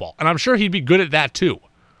college football. And I'm sure he'd be good at that too.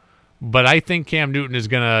 But I think Cam Newton is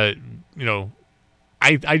going to,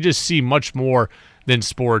 I just see much more than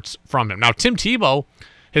sports from him. Now, Tim Tebow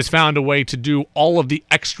has found a way to do all of the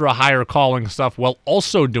extra higher calling stuff while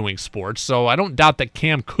also doing sports, so I don't doubt that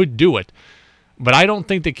Cam could do it, but I don't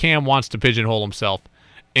think that Cam wants to pigeonhole himself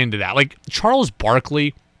into that. Like, Charles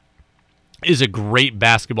Barkley is a great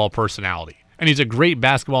basketball personality, and he's a great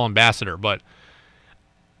basketball ambassador, but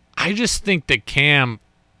I just think that Cam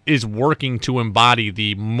is working to embody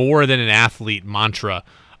the more than an athlete mantra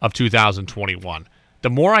of 2021. The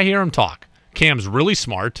more I hear him talk, Cam's really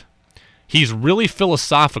smart, he's really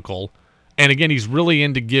philosophical, and again, he's really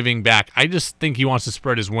into giving back. I just think he wants to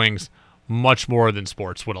spread his wings much more than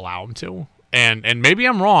sports would allow him to. And maybe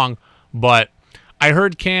I'm wrong, but I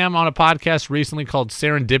heard Cam on a podcast recently called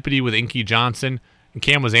Serendipity with Inky Johnson, and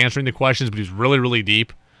Cam was answering the questions, but he was really, really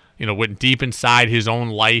deep. Went deep inside his own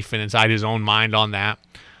life and inside his own mind on that.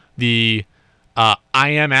 The I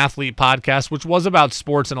Am Athlete podcast, which was about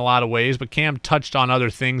sports in a lot of ways, but Cam touched on other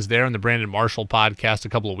things there in the Brandon Marshall podcast a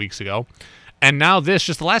couple of weeks ago. And now this,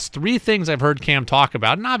 just the last three things I've heard Cam talk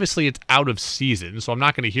about, and obviously it's out of season, so I'm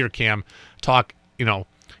not going to hear Cam talk, he's not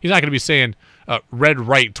going to be saying red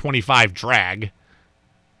right 25 drag.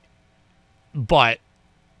 But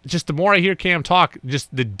just the more I hear Cam talk,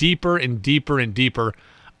 just the deeper and deeper and deeper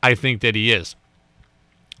I think that he is.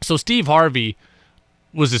 So Steve Harvey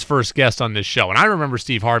was his first guest on this show, and I remember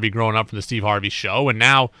Steve Harvey growing up from the Steve Harvey Show, and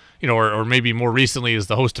now, or maybe more recently as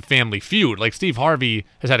the host of Family Feud. Like, Steve Harvey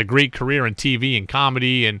has had a great career in TV and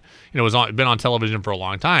comedy, and been on television for a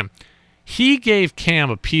long time. He gave Cam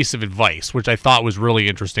a piece of advice, which I thought was really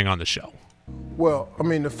interesting on the show. Well, I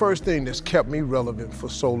mean, the first thing that's kept me relevant for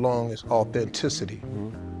so long is authenticity.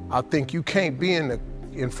 I think you can't be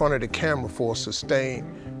in front of the camera for a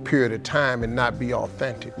sustained period of time and not be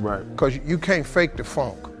authentic. Right. Because you can't fake the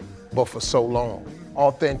funk, but for so long.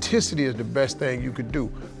 Authenticity is the best thing you could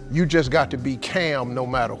do. You just got to be Cam no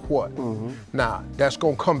matter what. Now, that's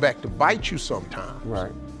gonna come back to bite you sometimes.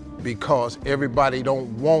 Right. Because everybody don't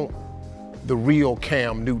want the real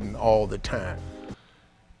Cam Newton all the time.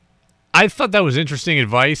 I thought that was interesting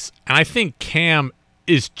advice, and I think Cam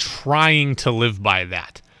is trying to live by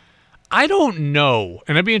that. I don't know,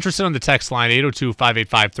 and I'd be interested on the text line,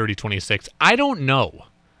 802-585-3026. I don't know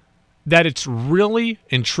that it's really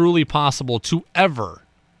and truly possible to ever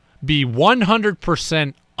be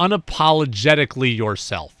 100% unapologetically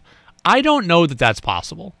yourself. I don't know that that's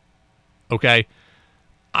possible, okay?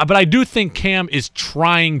 But I do think Cam is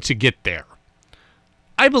trying to get there.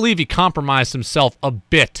 I believe he compromised himself a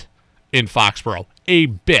bit in Foxborough, a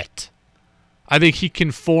bit. I think he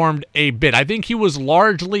conformed a bit. I think he was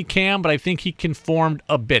largely Cam, but I think he conformed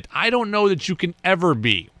a bit. I don't know that you can ever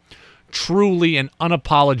be truly and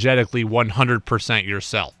unapologetically 100%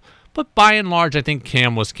 yourself. But by and large, I think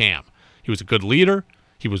Cam was Cam. He was a good leader.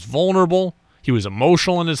 He was vulnerable. He was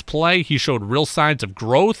emotional in his play. He showed real signs of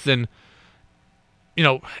growth. And,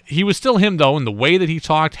 he was still him, though, in the way that he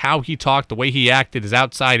talked, how he talked, the way he acted, his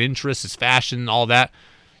outside interests, his fashion, all that.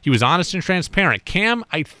 He was honest and transparent. Cam,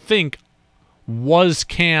 I think, was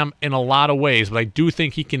Cam in a lot of ways, but I do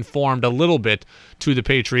think he conformed a little bit to the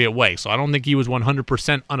Patriot way. So I don't think he was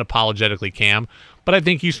 100% unapologetically Cam, but I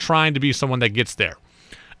think he's trying to be someone that gets there.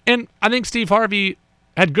 And I think Steve Harvey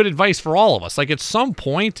had good advice for all of us. Like, at some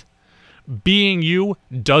point, being you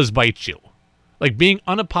does bite you. Like, being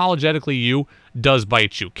unapologetically you does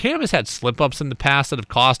bite you. Cam has had slip-ups in the past that have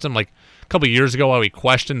cost him, like a couple of years ago how he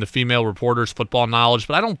questioned the female reporter's football knowledge,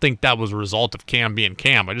 but I don't think that was a result of Cam being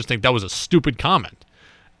Cam. I just think that was a stupid comment.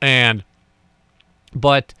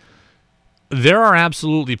 But there are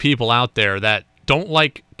absolutely people out there that don't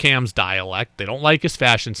like Cam's dialect. They don't like his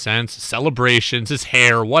fashion sense, his celebrations, his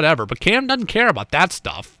hair, whatever. But Cam doesn't care about that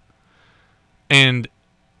stuff. And,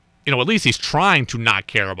 at least he's trying to not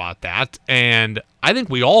care about that. And I think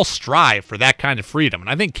we all strive for that kind of freedom. And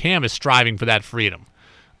I think Cam is striving for that freedom.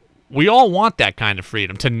 We all want that kind of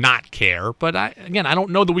freedom to not care. But, I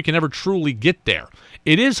don't know that we can ever truly get there.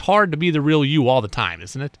 It is hard to be the real you all the time,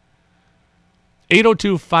 isn't it?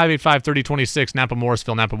 802-585-3026, Napa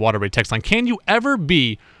Morrisville, Napa Waterbury text line. Can you ever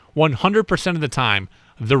be 100% of the time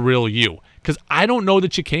the real you? Because I don't know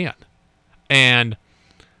that you can. And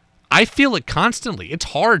I feel it constantly. It's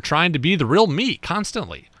hard trying to be the real me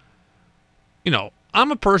constantly.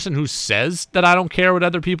 I'm a person who says that I don't care what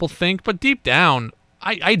other people think, but deep down,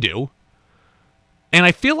 I do. And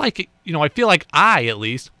I feel like, I, at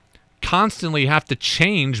least, constantly have to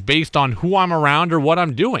change based on who I'm around or what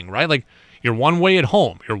I'm doing, right? Like, you're one way at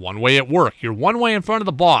home. You're one way at work. You're one way in front of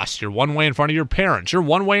the boss. You're one way in front of your parents. You're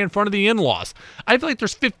one way in front of the in-laws. I feel like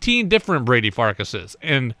there's 15 different Brady Farkases.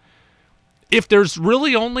 And if there's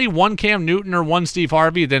really only one Cam Newton or one Steve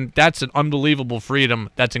Harvey, then that's an unbelievable freedom.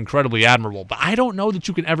 That's incredibly admirable. But I don't know that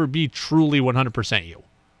you can ever be truly 100% you.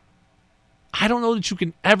 I don't know that you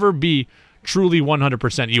can ever be truly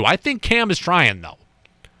 100% you. I think Cam is trying, though.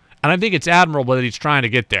 And I think it's admirable that he's trying to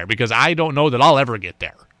get there, because I don't know that I'll ever get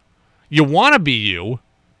there. You want to be you,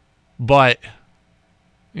 but,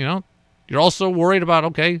 you're also worried about,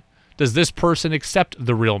 okay, does this person accept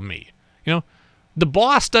the real me? The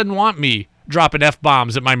boss doesn't want me dropping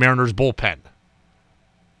F-bombs at my Mariners bullpen.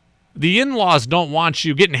 The in-laws don't want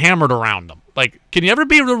you getting hammered around them. Like, can you ever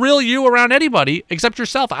be the real you around anybody except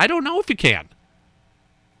yourself? I don't know if you can.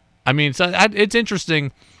 I mean, so it's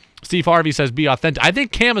interesting. Steve Harvey says be authentic. I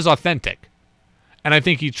think Cam is authentic, and I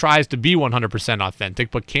think he tries to be 100%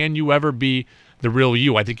 authentic, but can you ever be the real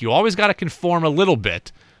you? I think you always got to conform a little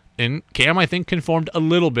bit, and Cam, I think, conformed a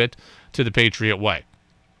little bit to the Patriot way.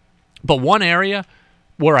 But one area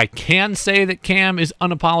where I can say that Cam is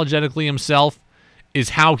unapologetically himself is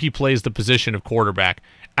how he plays the position of quarterback.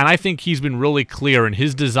 And I think he's been really clear in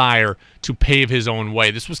his desire to pave his own way.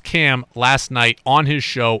 This was Cam last night on his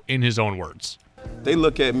show in his own words. They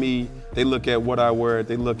look at me, they look at what I wear,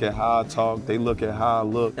 they look at how I talk, they look at how I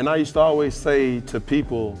look. And I used to always say to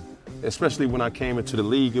people, especially when I came into the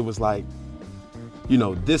league, it was like,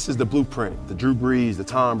 this is the blueprint, the Drew Brees, the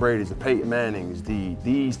Tom Brady's, the Peyton Mannings,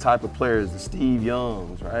 these type of players, the Steve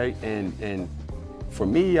Youngs, right? And for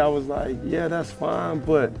me, I was like, yeah, that's fine,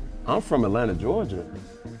 but I'm from Atlanta, Georgia.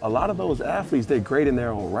 A lot of those athletes, they're great in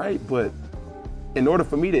their own right, but in order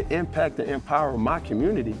for me to impact and empower my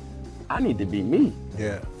community, I need to be me.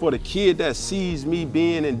 Yeah. For the kid that sees me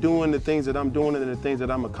being and doing the things that I'm doing and the things that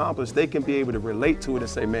I'm accomplished, they can be able to relate to it and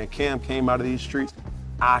say, man, Cam came out of these streets,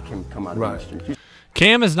 I can come out of these streets.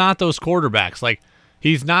 Cam is not those quarterbacks. Like,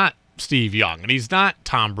 he's not Steve Young, and he's not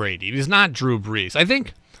Tom Brady, and he's not Drew Brees. I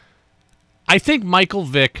think Michael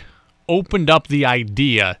Vick opened up the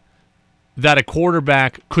idea that a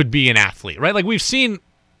quarterback could be an athlete, right? Like, we've seen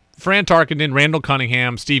Fran Tarkenton, Randall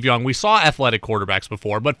Cunningham, Steve Young. We saw athletic quarterbacks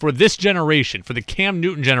before, but for this generation, for the Cam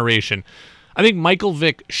Newton generation, I think Michael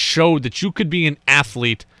Vick showed that you could be an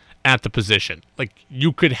athlete at the position. Like,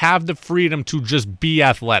 you could have the freedom to just be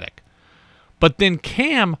athletic. But then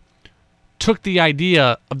Cam took the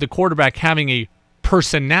idea of the quarterback having a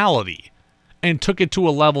personality and took it to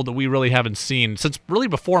a level that we really haven't seen since really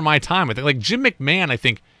before my time. I think, like, Jim McMahon, I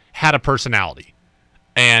think, had a personality.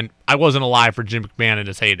 And I wasn't alive for Jim McMahon in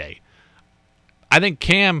his heyday. I think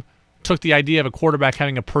Cam took the idea of a quarterback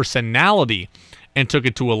having a personality and took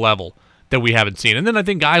it to a level that we haven't seen. And then I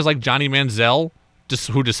think guys like Johnny Manziel,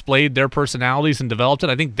 who displayed their personalities and developed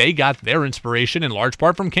it, I think they got their inspiration in large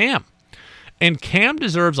part from Cam. And Cam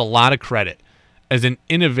deserves a lot of credit as an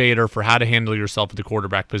innovator for how to handle yourself at the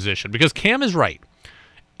quarterback position. Because Cam is right.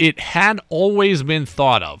 It had always been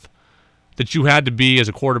thought of that you had to be, as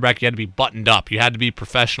a quarterback, you had to be buttoned up. You had to be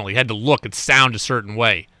professional. You had to look and sound a certain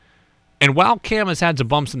way. And while Cam has had some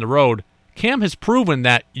bumps in the road, Cam has proven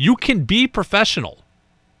that you can be professional,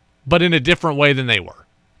 but in a different way than they were.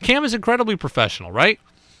 Cam is incredibly professional, right?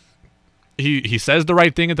 He says the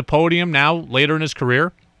right thing at the podium now, later in his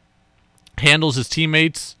career. Handles his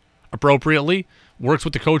teammates appropriately, works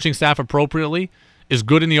with the coaching staff appropriately, is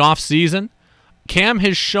good in the offseason. Cam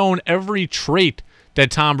has shown every trait that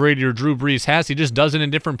Tom Brady or Drew Brees has. He just does it in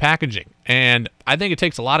different packaging. And I think it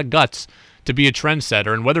takes a lot of guts to be a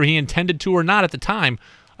trendsetter. And whether he intended to or not at the time,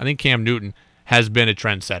 I think Cam Newton has been a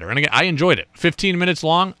trendsetter. And again, I enjoyed it. 15 minutes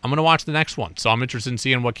long. I'm going to watch the next one. So I'm interested in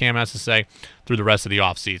seeing what Cam has to say through the rest of the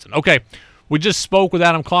offseason. Okay. We just spoke with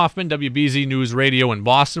Adam Kaufman, WBZ News Radio in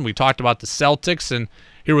Boston. We talked about the Celtics, and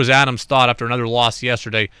here was Adam's thought after another loss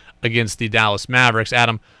yesterday against the Dallas Mavericks.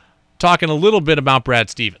 Adam, talking a little bit about Brad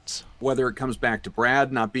Stevens. Whether it comes back to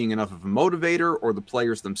Brad not being enough of a motivator or the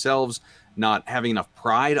players themselves not having enough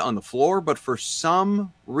pride on the floor, but for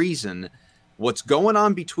some reason, what's going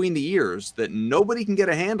on between the ears that nobody can get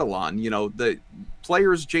a handle on, the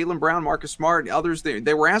players, Jaylen Brown, Marcus Smart, others,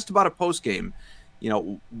 they were asked about a postgame.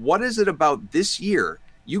 What is it about this year?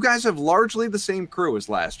 You guys have largely the same crew as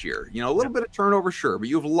last year. A little bit of turnover, sure, but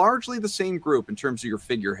you have largely the same group in terms of your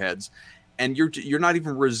figureheads, and you're not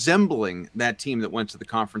even resembling that team that went to the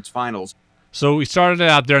conference finals. So we started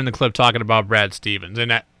out there in the clip talking about Brad Stevens,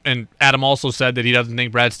 and Adam also said that he doesn't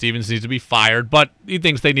think Brad Stevens needs to be fired, but he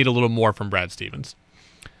thinks they need a little more from Brad Stevens.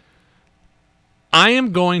 I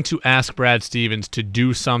am going to ask Brad Stevens to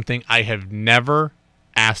do something I have never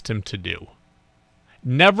asked him to do.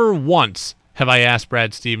 Never once have I asked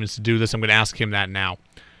Brad Stevens to do this. I'm going to ask him that now.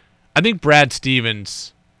 I think Brad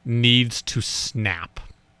Stevens needs to snap.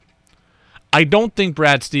 I don't think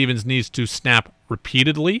Brad Stevens needs to snap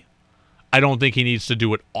repeatedly. I don't think he needs to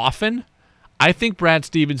do it often. I think Brad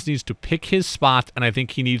Stevens needs to pick his spot, and I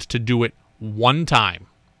think he needs to do it one time.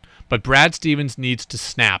 But Brad Stevens needs to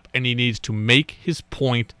snap, and he needs to make his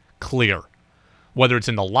point clear. Whether it's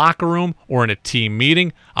in the locker room or in a team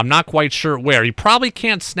meeting, I'm not quite sure where. He probably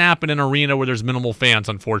can't snap in an arena where there's minimal fans,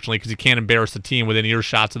 unfortunately, because he can't embarrass the team within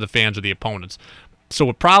earshots of the fans or the opponents. So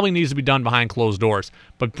it probably needs to be done behind closed doors.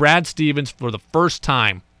 But Brad Stevens, for the first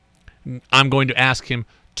time, I'm going to ask him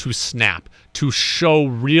to snap, to show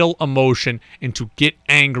real emotion, and to get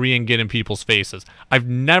angry and get in people's faces. I've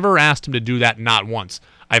never asked him to do that, not once.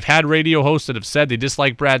 I've had radio hosts that have said they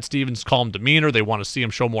dislike Brad Stevens' calm demeanor. They want to see him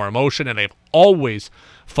show more emotion, and I've always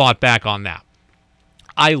fought back on that.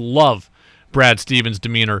 I love Brad Stevens'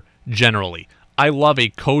 demeanor generally. I love a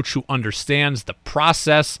coach who understands the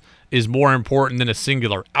process is more important than a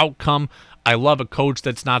singular outcome. I love a coach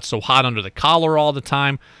that's not so hot under the collar all the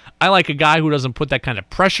time. I like a guy who doesn't put that kind of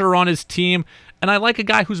pressure on his team, and I like a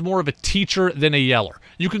guy who's more of a teacher than a yeller.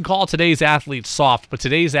 You can call today's athlete soft, but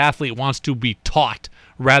today's athlete wants to be taught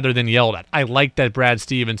rather than yelled at. I like that Brad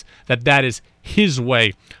Stevens, that is his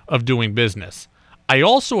way of doing business. I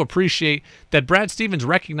also appreciate that Brad Stevens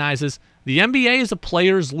recognizes the NBA is a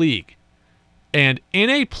players' league. And in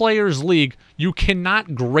a players' league, you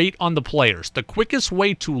cannot grate on the players. The quickest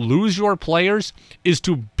way to lose your players is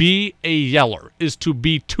to be a yeller, is to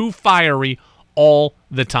be too fiery all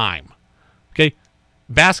the time. Okay?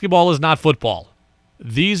 Basketball is not football.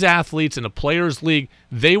 These athletes in a players' league,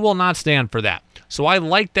 they will not stand for that. So I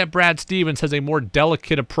like that Brad Stevens has a more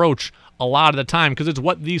delicate approach a lot of the time because it's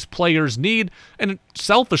what these players need. And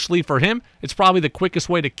selfishly for him, it's probably the quickest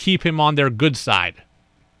way to keep him on their good side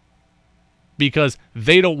because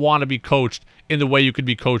they don't want to be coached in the way you could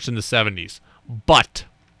be coached in the 70s. But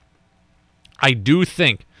I do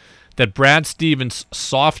think that Brad Stevens'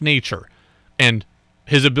 soft nature and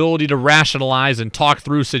his ability to rationalize and talk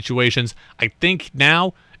through situations, I think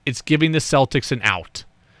now it's giving the Celtics an out.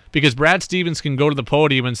 Because Brad Stevens can go to the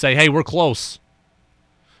podium and say, hey, we're close.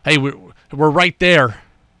 Hey, we're right there.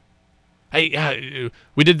 Hey,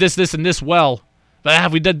 we did this, and this well. But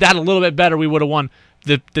if we did that a little bit better, we would have won.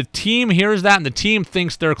 The team hears that, and the team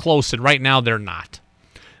thinks they're close, and right now they're not.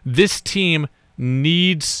 This team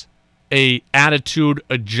needs a attitude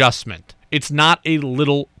adjustment. It's not a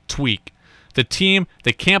little tweak. The team,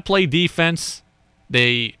 they can't play defense.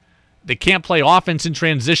 They can't play offense in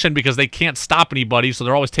transition because they can't stop anybody, so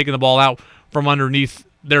they're always taking the ball out from underneath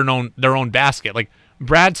their own basket. Like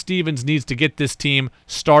Brad Stevens needs to get this team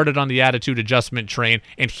started on the attitude adjustment train,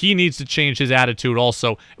 and he needs to change his attitude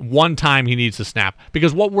also. One time he needs to snap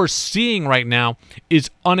because what we're seeing right now is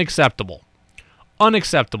unacceptable.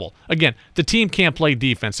 Unacceptable. Again, the team can't play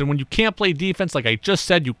defense, and when you can't play defense, like I just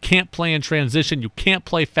said, you can't play in transition, you can't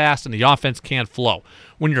play fast, and the offense can't flow.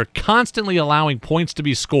 When you're constantly allowing points to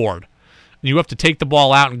be scored, and you have to take the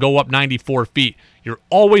ball out and go up 94 feet, you're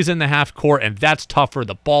always in the half court, and that's tougher.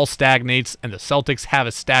 The ball stagnates, and the Celtics have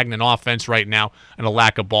a stagnant offense right now and a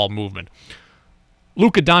lack of ball movement.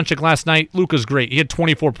 Luka Doncic last night, Luka's great. He had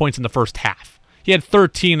 24 points in the first half. He had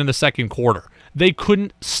 13 in the second quarter. They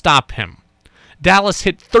couldn't stop him. Dallas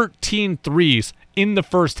hit 13 threes in the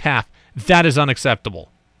first half. That is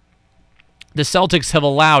unacceptable. The Celtics have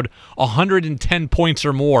allowed 110 points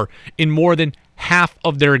or more in more than half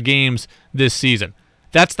of their games this season.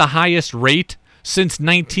 That's the highest rate since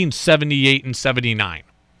 1978 and 79.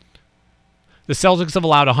 The Celtics have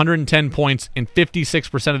allowed 110 points in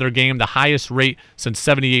 56% of their game, the highest rate since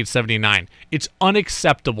 78-79. It's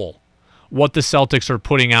unacceptable what the Celtics are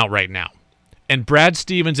putting out right now. And Brad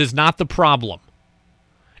Stevens is not the problem.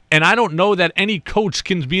 And I don't know that any coach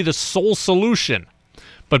can be the sole solution.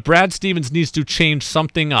 But Brad Stevens needs to change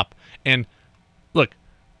something up. And look,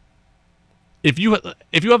 if you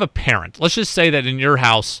have a parent, let's just say that in your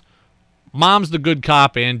house, mom's the good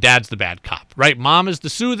cop and dad's the bad cop, right? Mom is the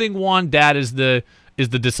soothing one, dad is the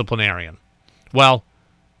disciplinarian. Well,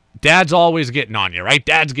 dad's always getting on you, right?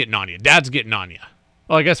 Dad's getting on you.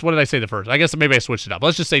 Well, I guess, what did I say the first? I guess maybe I switched it up.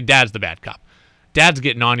 Let's just say dad's the bad cop. Dad's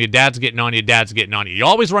getting on you, dad's getting on you, dad's getting on you. You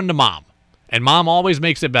always run to mom, and mom always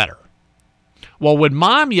makes it better. Well, when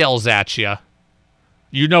mom yells at you,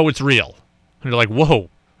 you know it's real. And you're like, whoa,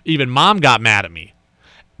 even mom got mad at me.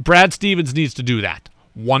 Brad Stevens needs to do that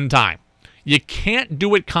one time. You can't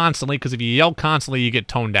do it constantly because if you yell constantly, you get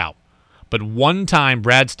toned out. But one time,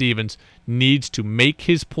 Brad Stevens needs to make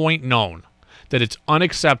his point known that it's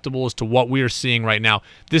unacceptable as to what we are seeing right now.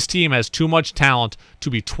 This team has too much talent to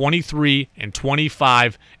be 23 and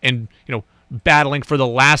 25 and, battling for the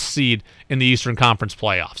last seed in the Eastern Conference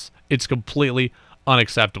playoffs. It's completely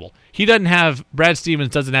unacceptable. Brad Stevens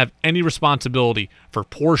doesn't have any responsibility for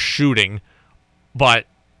poor shooting, and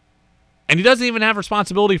he doesn't even have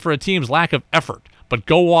responsibility for a team's lack of effort, but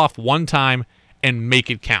go off one time and make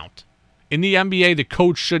it count. In the NBA, the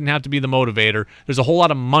coach shouldn't have to be the motivator. There's a whole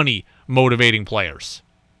lot of money motivating players,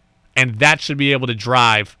 and that should be able to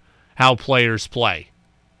drive how players play.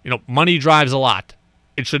 Money drives a lot.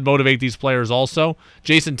 It should motivate these players also.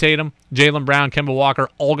 Jason Tatum, Jaylen Brown, Kemba Walker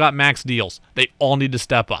all got max deals. They all need to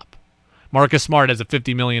step up. Marcus Smart has a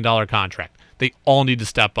 $50 million contract. They all need to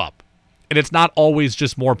step up. And it's not always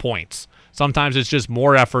just more points. Sometimes it's just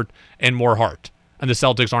more effort and more heart, and the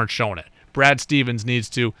Celtics aren't showing it. Brad Stevens needs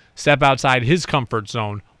to step outside his comfort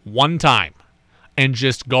zone one time and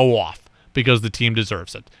just go off because the team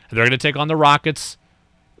deserves it. And they're going to take on the Rockets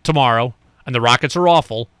tomorrow, and the Rockets are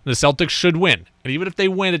awful. The Celtics should win. And even if they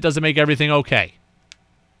win, it doesn't make everything okay.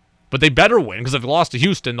 But they better win, because if they lost to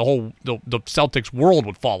Houston, the Celtics world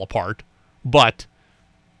would fall apart. But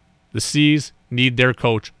the C's need their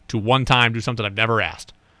coach to one time do something I've never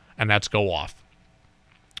asked, and that's go off.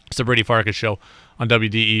 It's the Brady Farkas Show on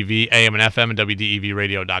WDEV, AM and FM, and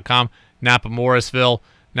WDEVradio.com. Napa Morrisville,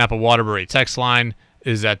 Napa Waterbury text line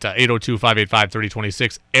is at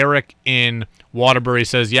 802-585-3026. Eric in Waterbury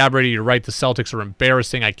says, yeah, Brady, you're right. The Celtics are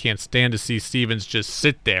embarrassing. I can't stand to see Stevens just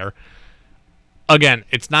sit there. Again,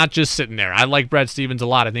 it's not just sitting there. I like Brad Stevens a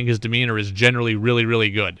lot. I think his demeanor is generally really, really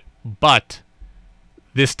good. But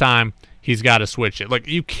this time, he's got to switch it. Like,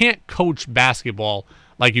 you can't coach basketball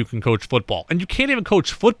like you can coach football. And you can't even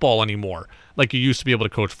coach football anymore like you used to be able to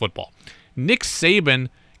coach football. Nick Saban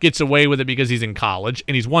gets away with it because he's in college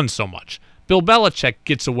and he's won so much. Bill Belichick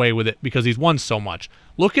gets away with it because he's won so much.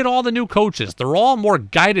 Look at all the new coaches. They're all more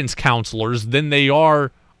guidance counselors than they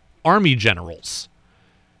are Army generals.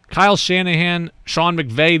 Kyle Shanahan, Sean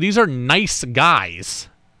McVay, these are nice guys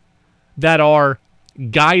that are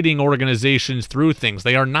guiding organizations through things.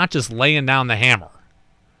 They are not just laying down the hammer.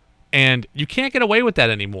 And you can't get away with that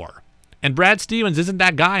anymore. And Brad Stevens isn't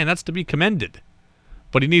that guy, and that's to be commended.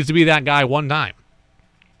 But he needs to be that guy one time.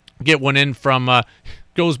 Get one in from,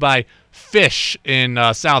 goes by Fish in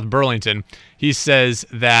South Burlington. He says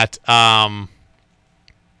that,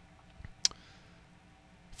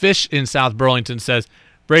 Fish in South Burlington says,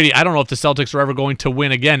 Brady, I don't know if the Celtics are ever going to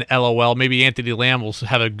win again, LOL. Maybe Anthony Lamb will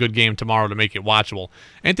have a good game tomorrow to make it watchable.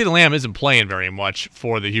 Anthony Lamb isn't playing very much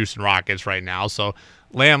for the Houston Rockets right now, so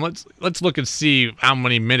Lamb, let's look and see how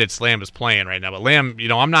many minutes Lamb is playing right now. But Lamb,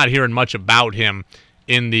 I'm not hearing much about him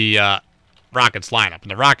in the Rockets lineup.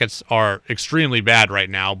 And the Rockets are extremely bad right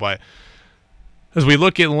now, but as we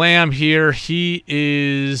look at Lamb here, he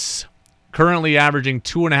is currently averaging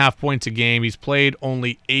 2.5 points a game. He's played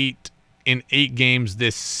only 8 games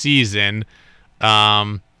this season.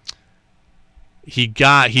 He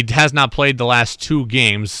has not played the last 2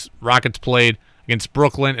 games. Rockets played against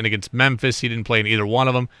Brooklyn and against Memphis. He didn't play in either one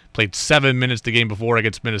of them. Played 7 minutes the game before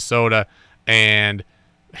against Minnesota and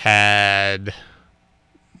had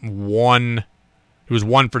one. He was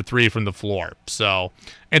 1 for 3 from the floor. So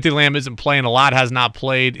Anthony Lamb isn't playing a lot. Has not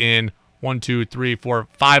played in 5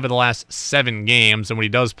 of the last 7 games, and when he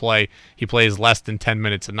does play, he plays less than 10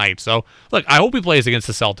 minutes a night. So, look, I hope he plays against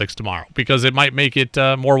the Celtics tomorrow because it might make it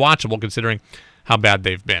more watchable considering how bad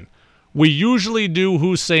they've been. We usually do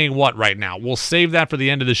Who's Saying What right now. We'll save that for the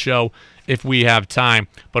end of the show if we have time.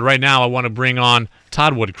 But right now, I want to bring on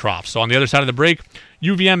Todd Woodcroft. So on the other side of the break,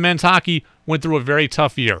 UVM men's hockey went through a very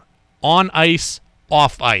tough year. On ice,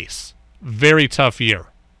 off ice. Very tough year.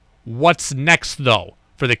 What's next, though,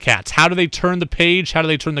 for the Cats? How do they turn the page? How do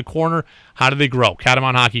they turn the corner? How do they grow?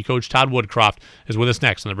 Catamount hockey coach Todd Woodcroft is with us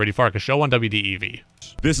next on the Brady Farkas Show on WDEV.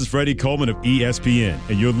 This is Freddie Coleman of ESPN,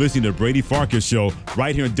 and you're listening to Brady Farkas Show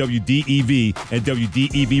right here on WDEV and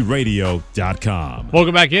WDEVradio.com.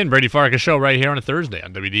 Welcome back in. Brady Farkas Show right here on a Thursday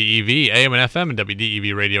on WDEV, AM and FM, and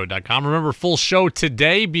WDEVradio.com. Remember, full show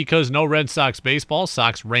today because no Red Sox baseball.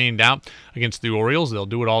 Sox rained out against the Orioles. They'll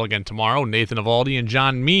do it all again tomorrow. Nathan Eovaldi and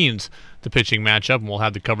John Means, the pitching matchup, and we'll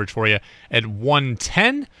have the coverage for you at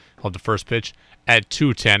 1:10. We'll have the first pitch at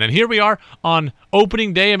 2:10. And here we are on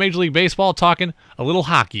opening day of Major League Baseball talking a little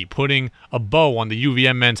hockey, putting a bow on the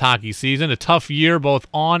UVM men's hockey season. A tough year both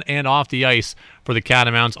on and off the ice for the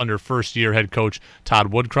Catamounts under first-year head coach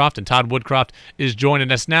Todd Woodcroft. And Todd Woodcroft is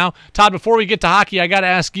joining us now. Todd, before we get to hockey, I got to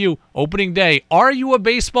ask you, opening day, are you a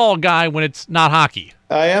baseball guy when it's not hockey?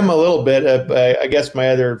 I am a little bit. I guess my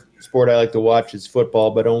other sport I like to watch is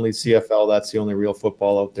football, but only CFL. That's the only real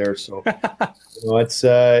football out there. So it's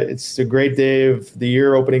a great day of the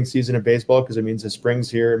year, opening season of baseball, because it means the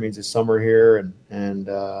spring's here, it means the summer here, and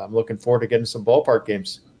I'm looking forward to getting some ballpark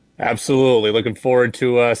games. Absolutely. Looking forward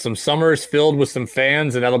to some summers filled with some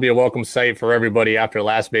fans, and that'll be a welcome sight for everybody after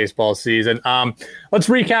last baseball season. Let's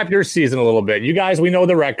recap your season a little bit. You guys, we know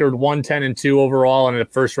the record, 1-10-2 overall, and a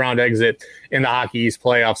first-round exit in the Hockey East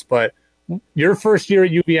playoffs. But your first year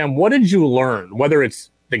at UVM, what did you learn? Whether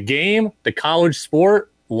it's the game, the college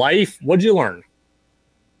sport, life, what did you learn?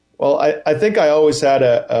 Well, I think I always had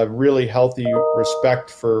a really healthy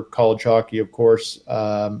respect for college hockey, of course.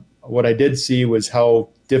 What I did see was how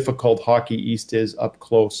difficult Hockey East is up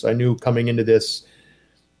close. I knew coming into this,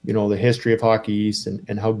 the history of Hockey East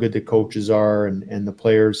and how good the coaches are and the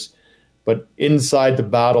players. But inside the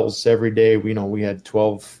battles every day, we had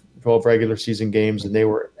 12 regular season games, and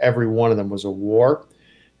every one of them was a war.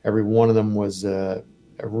 Every one of them was a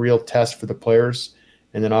real test for the players.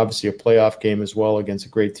 And then obviously a playoff game as well against a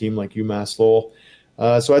great team like UMass Lowell.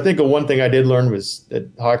 So I think one thing I did learn was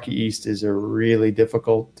that Hockey East is a really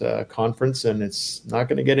difficult conference, and it's not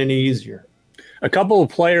going to get any easier. A couple of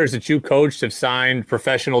players that you coached have signed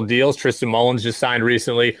professional deals. Tristan Mullins just signed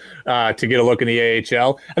recently to get a look in the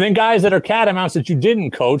AHL. And then guys that are catamounts that you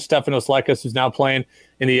didn't coach, Stefanos Lekas, who's now playing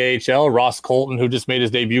in the AHL, Ross Colton, who just made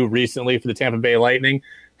his debut recently for the Tampa Bay Lightning.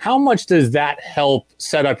 How much does that help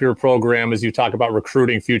set up your program as you talk about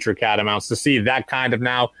recruiting future catamounts to see that kind of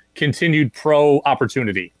now continued pro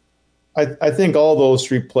opportunity? I think all those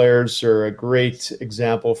three players are a great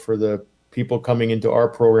example for the people coming into our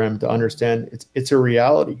program to understand it's a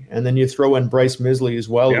reality. And then you throw in Bryce Misley as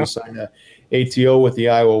well, who signed a ATO with the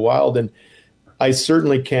Iowa Wild. And I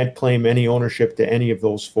certainly can't claim any ownership to any of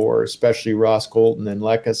those four, especially Ross Colton and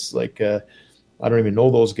Lekas. I don't even know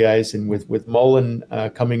those guys. And with Mullen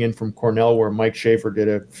coming in from Cornell, where Mike Schaefer did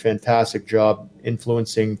a fantastic job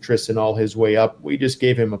influencing Tristan all his way up, we just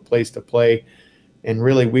gave him a place to play. And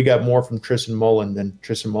really, we got more from Tristan Mullen than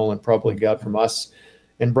Tristan Mullen probably got from us.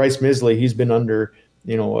 And Bryce Misley, he's been under,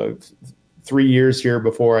 3 years here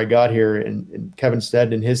before I got here. And Kevin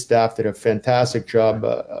Stead and his staff did a fantastic job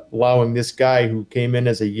allowing this guy who came in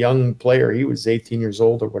as a young player. He was 18 years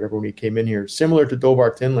old or whatever when he came in here, similar to Dovar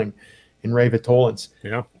Tinling and Ray Vitolins.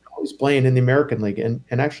 Yeah. He's playing in the American League and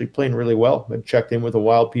actually playing really well. I've checked in with the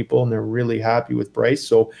Wild people, and they're really happy with Bryce.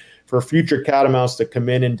 So for future Catamounts to come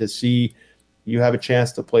in and to see you have a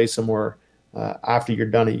chance to play somewhere after you're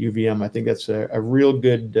done at UVM, I think that's a real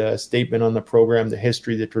good statement on the program, the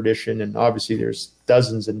history, the tradition, and obviously there's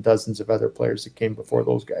dozens and dozens of other players that came before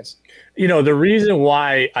those guys. The reason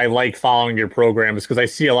why I like following your program is because I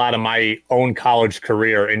see a lot of my own college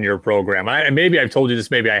career in your program. And maybe I've told you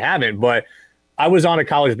this, maybe I haven't, but I was on a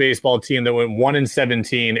college baseball team that went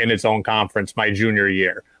 1-17 in its own conference my junior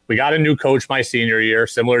year. We got a new coach my senior year,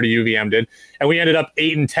 similar to UVM did, and we ended up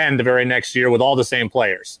 8-10 the very next year with all the same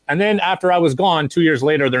players. And then after I was gone, 2 years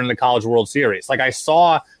later, they're in the College World Series. I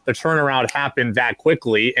saw the turnaround happen that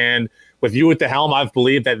quickly, and with you at the helm, I've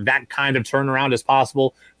believed that kind of turnaround is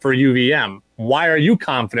possible for UVM. Why are you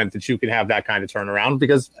confident that you can have that kind of turnaround?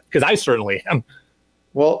 Because I certainly am.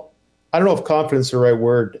 Well, I don't know if confidence is the right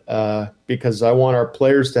word, because I want our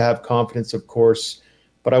players to have confidence, of course,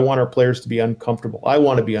 but I want our players to be uncomfortable. I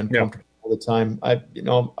want to be uncomfortable all the time.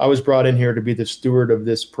 I was brought in here to be the steward of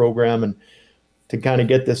this program and to kind of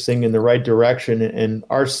get this thing in the right direction. And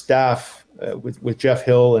our staff, with Jeff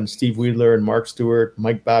Hill and Steve Weidler and Mark Stewart,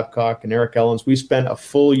 Mike Babcock and Eric Ellens, we spent a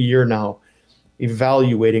full year now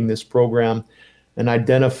evaluating this program and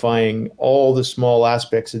identifying all the small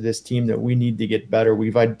aspects of this team that we need to get better.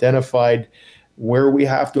 We've identified where we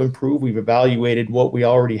have to improve. We've evaluated what we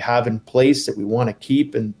already have in place that we want to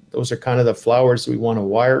keep, and those are kind of the flowers that we want to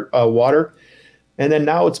water. And then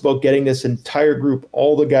now it's about getting this entire group,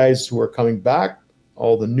 all the guys who are coming back,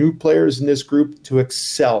 all the new players in this group, to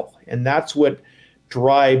excel. And that's what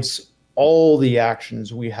drives all the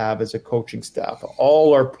actions we have as a coaching staff.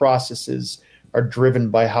 All our processes are driven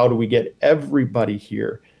by how do we get everybody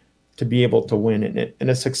here to be able to win. And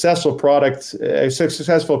a successful product, a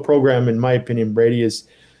successful program, in my opinion, Brady, it's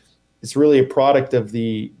really a product of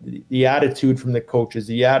the attitude from the coaches,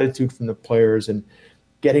 the attitude from the players, and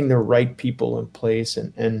getting the right people in place.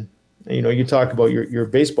 And you talk about your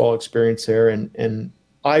baseball experience there, and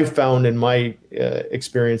I've found in my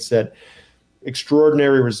experience that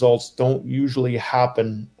extraordinary results don't usually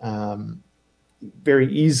happen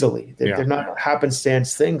very easily. They're not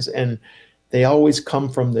happenstance things, and they always come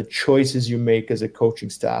from the choices you make as a coaching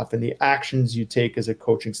staff and the actions you take as a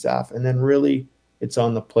coaching staff. And then really it's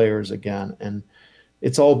on the players again. And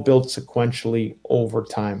it's all built sequentially over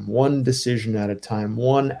time, one decision at a time,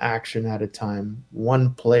 one action at a time,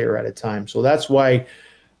 one player at a time. So that's why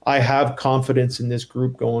I have confidence in this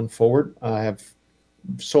group going forward. I have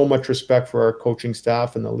so much respect for our coaching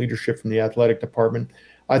staff and the leadership from the athletic department.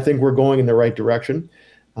 I think we're going in the right direction.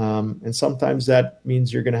 And sometimes that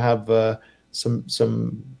means you're going to have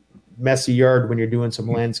some messy yard when you're doing some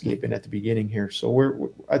landscaping at the beginning here.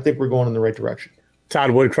 So I think we're going in the right direction.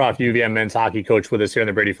 Todd Woodcroft, UVM men's hockey coach, with us here on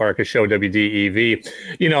the Brady Farkas Show,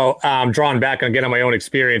 WDEV. Drawing back on my own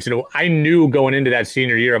experience, I knew going into that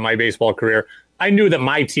senior year of my baseball career, I knew that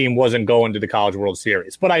my team wasn't going to the College World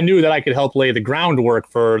Series, but I knew that I could help lay the groundwork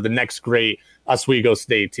for the next great Oswego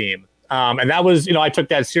State team. And that was, I took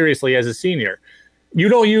that seriously as a senior. You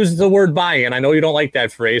don't use the word buy-in. I know you don't like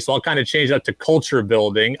that phrase, so I'll kind of change that to culture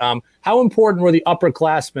building. How important were the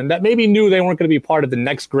upperclassmen that maybe knew they weren't going to be part of the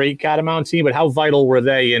next great Catamount team, but how vital were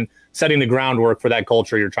they in setting the groundwork for that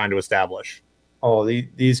culture you're trying to establish? Oh,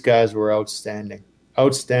 these guys were outstanding.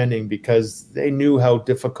 Outstanding because they knew how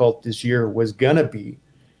difficult this year was going to be.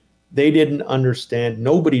 They didn't understand,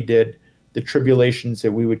 nobody did, the tribulations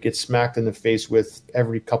that we would get smacked in the face with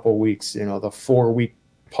every couple of weeks, the 4-week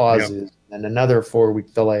pauses. Yep. And another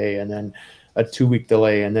 4-week delay, and then a 2-week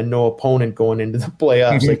delay, and then no opponent going into the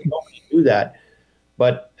playoffs. Like, nobody knew that.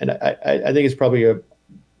 But, and I think it's probably a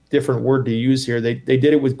different word to use here. They did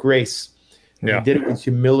it with grace. Yeah. They did it with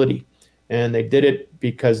humility. And they did it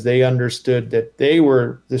because they understood that they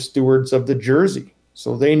were the stewards of the jersey.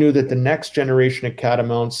 So they knew that the next generation of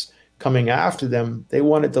Catamounts coming after them, they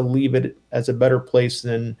wanted to leave it as a better place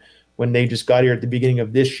than when they just got here at the beginning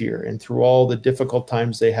of this year and through all the difficult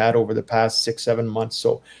times they had over the past 6-7 months.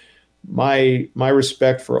 So my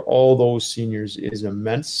respect for all those seniors is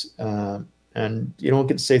immense. And you don't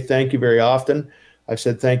get to say thank you very often. I've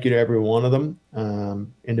said thank you to every one of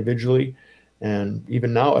them individually. And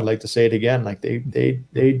even now, I'd like to say it again. Like they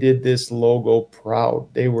did this logo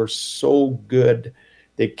proud. They were so good.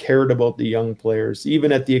 They cared about the young players,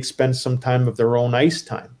 even at the expense sometime of their own ice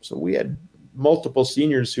time. So we had multiple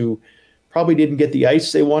seniors who probably didn't get the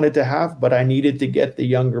ice they wanted to have, but I needed to get the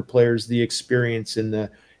younger players the experience in the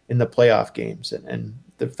playoff games. And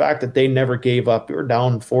the fact that they never gave up, we were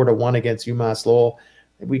down 4-1 against UMass Lowell.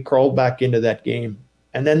 We crawled back into that game.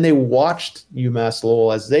 And then they watched UMass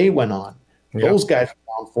Lowell as they went on. Yeah. Those guys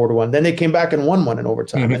were down 4-1. Then they came back and won one in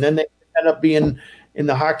overtime. Mm-hmm. And then they ended up being in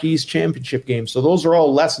the Hockey East Championship game. So those are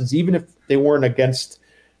all lessons. Even if they weren't against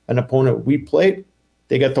an opponent we played,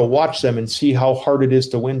 they got to watch them and see how hard it is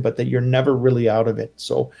to win, but that you're never really out of it.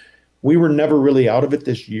 So we were never really out of it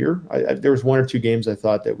this year. There was 1 or 2 games I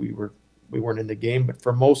thought that we weren't in the game, but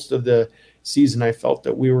for most of the season, I felt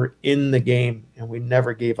that we were in the game and we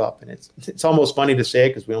never gave up. And it's almost funny to say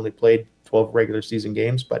because we only played 12 regular season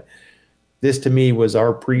games, but this to me was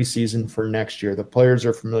our preseason for next year. The players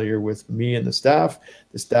are familiar with me and the staff.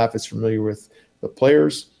 The staff is familiar with the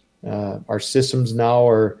players. Our systems now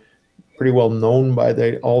are pretty well known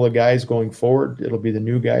by all the guys going forward. It'll be the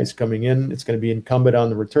new guys coming in. It's going to be incumbent on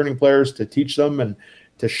the returning players to teach them and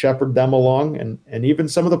to shepherd them along. And even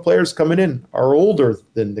some of the players coming in are older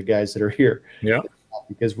than the guys that are here. Yeah,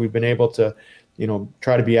 because we've been able to,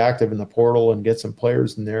 try to be active in the portal and get some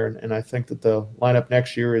players in there. And I think that the lineup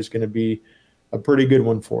next year is going to be a pretty good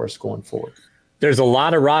one for us going forward. There's a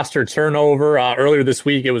lot of roster turnover. Earlier this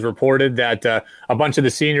week, it was reported that a bunch of the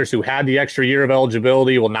seniors who had the extra year of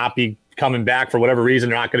eligibility will not be coming back for whatever reason.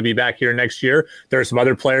 They're not going to be back here next year. There are some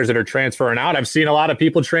other players that are transferring out. I've seen a lot of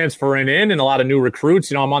people transferring in and a lot of new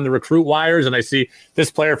recruits. I'm on the recruit wires and I see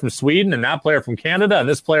this player from Sweden and that player from Canada and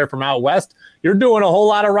this player from out west. You're doing a whole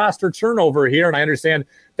lot of roster turnover here, and I understand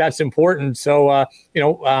that's important. So, I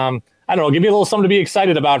don't know, give me a little something to be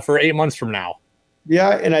excited about for 8 months from now.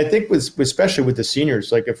 Yeah, and I think especially with the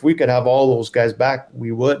seniors, like if we could have all those guys back,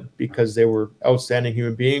 we would, because they were outstanding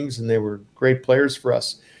human beings and they were great players for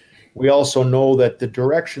us. We also know that the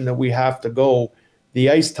direction that we have to go, the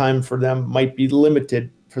ice time for them might be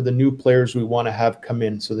limited for the new players we want to have come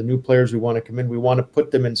in. So the new players we want to come in, we want to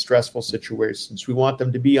put them in stressful situations. We want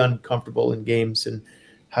them to be uncomfortable in games, and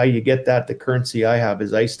how you get that, the currency I have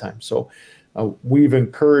is ice time. So we've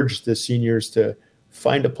encouraged the seniors to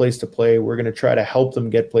find a place to play. We're going to try to help them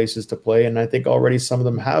get places to play. And I think already some of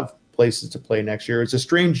them have places to play next year. It's a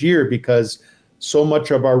strange year because so much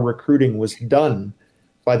of our recruiting was done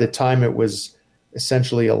by the time it was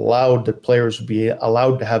essentially allowed that players would be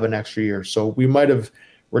allowed to have an extra year. So we might have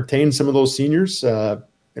retained some of those seniors. I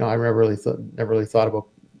never really thought about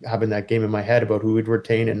having that game in my head about who would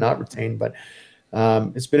retain and not retain, but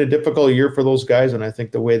it's been a difficult year for those guys, and I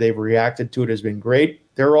think the way they've reacted to it has been great.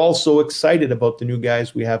 They're also excited about the new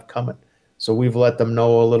guys we have coming. So we've let them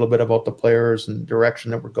know a little bit about the players and the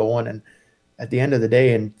direction that we're going. And at the end of the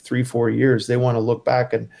day, in 3-4 years, they want to look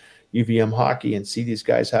back at UVM hockey and see these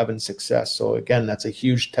guys having success. So again, that's a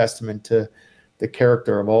huge testament to the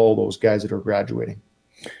character of all those guys that are graduating.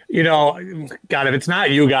 God, if it's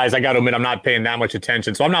not you guys, I got to admit I'm not paying that much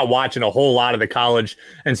attention. So I'm not watching a whole lot of the college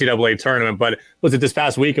NCAA tournament. But was it this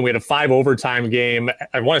past weekend? We had a 5 overtime game.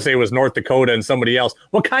 I want to say it was North Dakota and somebody else.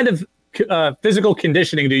 What kind of physical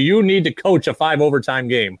conditioning do you need to coach a 5 overtime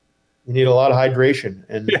game? You need a lot of hydration,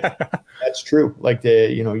 and that's true. Like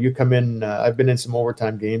you come in. I've been in some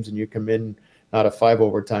overtime games, and you come in not a 5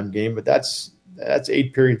 overtime game, but that's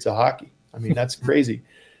 8 periods of hockey. I mean, that's crazy.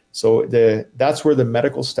 So that's where the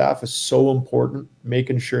medical staff is so important,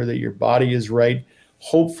 making sure that your body is right.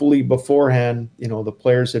 Hopefully beforehand, the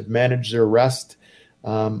players have managed their rest.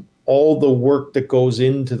 All the work that goes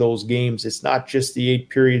into those games, it's not just the 8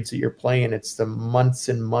 periods that you're playing, it's the months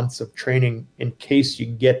and months of training in case you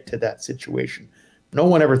get to that situation. No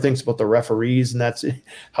one ever thinks about the referees, and that's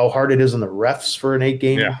how hard it is on the refs for an 8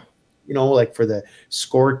 game. Yeah. Like for the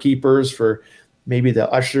scorekeepers, for maybe the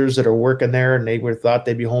ushers that are working there, and they would have thought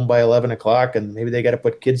they'd be home by 11 o'clock, and maybe they got to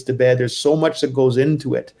put kids to bed. There's so much that goes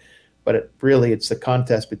into it, but it's the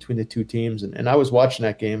contest between the two teams. And I was watching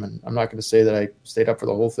that game, and I'm not going to say that I stayed up for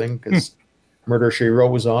the whole thing because Murder, She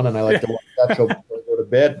Wrote was on, and I like to watch that show before I go to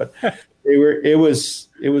bed. But it was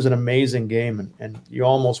an amazing game, and you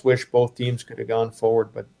almost wish both teams could have gone forward,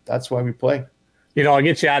 but that's why we play. I'll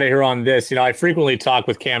get you out of here on this. I frequently talk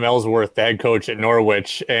with Cam Ellsworth, the head coach at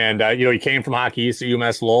Norwich, and, he came from Hockey East at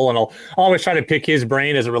UMass Lowell, and I'll always try to pick his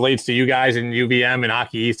brain as it relates to you guys in UVM and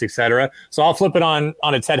Hockey East, et cetera. So I'll flip it on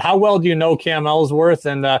its head. How well do you know Cam Ellsworth,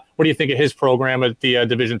 and what do you think of his program at the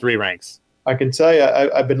Division III ranks? I can tell you,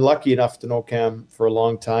 I've been lucky enough to know Cam for a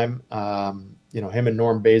long time. Him and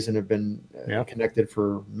Norm Bazin have been connected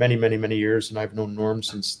for many, many, many years, and I've known Norm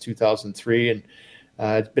since 2003, and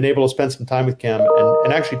been able to spend some time with Cam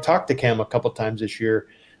and actually talk to Cam a couple times this year,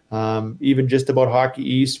 even just about Hockey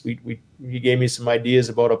East. He gave me some ideas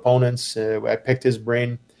about opponents. I picked his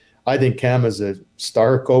brain. I think Cam is a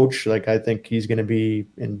star coach. Like, I think he's going to be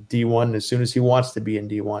in D1 as soon as he wants to be in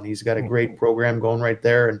D1. He's got a great program going right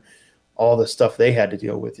there, and all the stuff they had to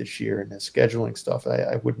deal with this year and the scheduling stuff.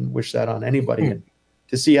 I wouldn't wish that on anybody. And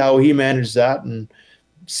to see how he managed that and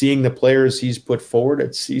seeing the players he's put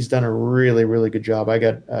forward, he's done a really, really good job. I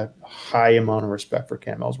got a high amount of respect for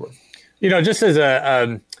Cam Ellsworth. Just as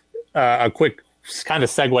a quick kind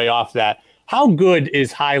of segue off that, how good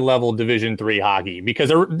is high-level Division III hockey?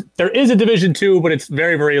 Because there is a Division II, but it's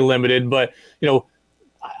very, very limited. But,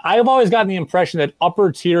 I have always gotten the impression that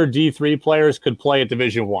upper-tier D3 players could play at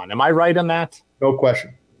Division I. Am I right on that? No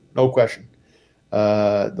question.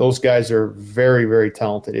 Those guys are very, very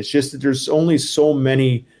talented. It's just that there's only so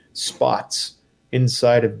many spots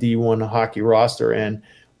inside of D1 hockey roster, and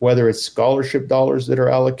whether it's scholarship dollars that are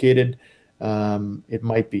allocated, it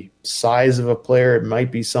might be size of a player, it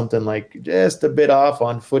might be something like just a bit off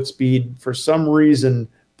on foot speed. For some reason,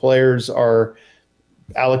 players are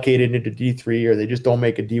allocated into D3 or they just don't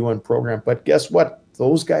make a D1 program. But guess what?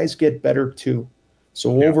 Those guys get better too.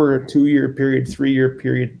 So over a 2-year period, 3-year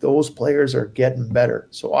period, those players are getting better.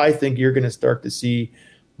 So I think you're going to start to see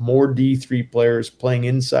more D3 players playing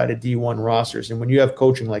inside of D1 rosters. And when you have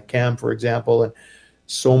coaching like Cam, for example, and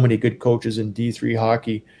so many good coaches in D3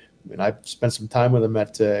 hockey, and I've spent some time with them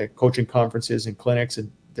at coaching conferences and clinics,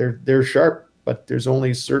 and they're sharp, but there's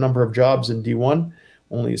only a certain number of jobs in D1,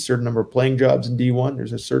 only a certain number of playing jobs in D1.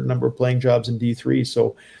 There's a certain number of playing jobs in D3.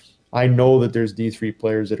 So I know that there's D3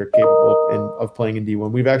 players that are capable of playing in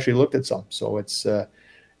D1. We've actually looked at some. So it's going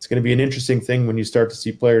to be an interesting thing when you start to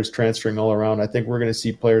see players transferring all around. I think we're going to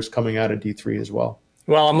see players coming out of D3 as well.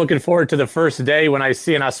 Well, I'm looking forward to the first day when I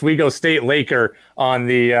see an Oswego State Laker on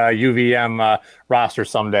the UVM roster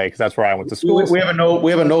someday, because that's where I went to school. We have a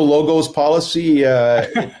no logos policy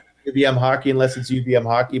in UVM hockey unless it's UVM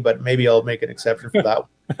hockey, but maybe I'll make an exception for that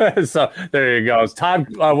one. So there you go. It's Todd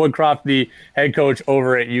Woodcroft, the head coach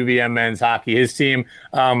over at UVM men's hockey. His team,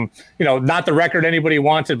 not the record anybody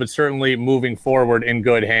wanted, but certainly moving forward in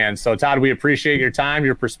good hands. So Todd, we appreciate your time,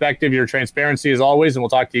 your perspective, your transparency as always, and we'll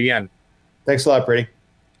talk to you again. Thanks a lot, Brady.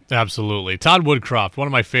 Absolutely. Todd Woodcroft, one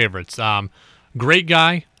of my favorites. Great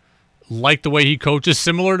guy. Like the way he coaches,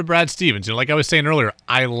 similar to Brad Stevens. Like I was saying earlier,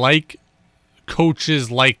 I like coaches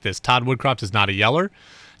like this. Todd Woodcroft is not a yeller.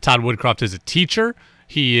 Todd Woodcroft is a teacher.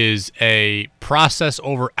 He is a process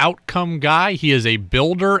over outcome guy. He is a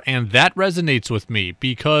builder, and that resonates with me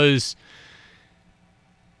because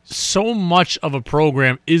so much of a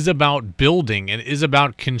program is about building and is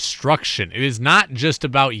about construction. It is not just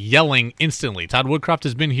about yelling instantly. Todd Woodcroft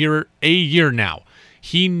has been here a year now.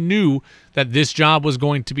 He knew that this job was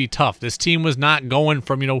going to be tough. This team was not going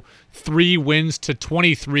from 3 wins to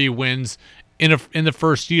 23 wins in the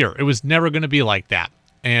first year. It was never going to be like that.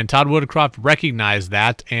 And Todd Woodcroft recognized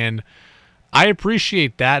that, and I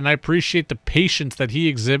appreciate that, and I appreciate the patience that he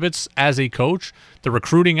exhibits as a coach, the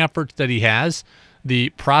recruiting efforts that he has, the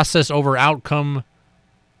process over outcome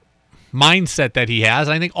mindset that he has.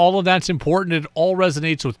 I think all of that's important. It all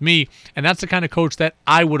resonates with me, and that's the kind of coach that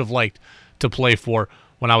I would have liked to play for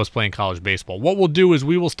when I was playing college baseball. What we'll do is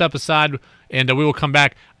we will step aside, and we will come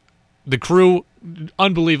back. The crew,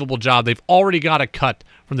 unbelievable job. They've already got a cut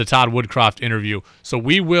from the Todd Woodcroft interview, so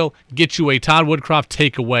we will get you a Todd Woodcroft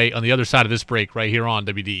takeaway on the other side of this break right here on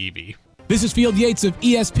WDEV. This is Field Yates of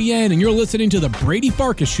ESPN, and you're listening to the Brady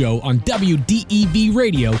Farkas Show on WDEV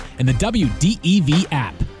Radio and the WDEV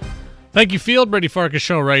app. Thank you, Field. Brady Farkas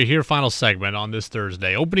Show right here. Final segment on this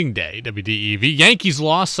Thursday, opening day, WDEV. Yankees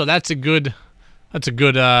lost, so that's a good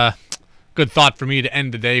thought for me to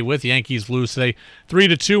end the day with. Yankees lose today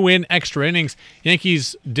 3-2 in extra innings.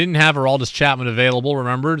 Yankees didn't have Aroldis Chapman available.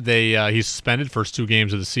 Remember, he's suspended first 2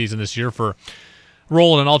 games of the season this year for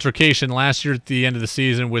role in an altercation last year at the end of the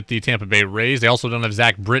season with the Tampa Bay Rays. They also don't have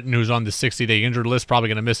Zach Britton, who's on the 60-day injured list, probably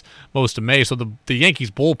going to miss most of May. So the Yankees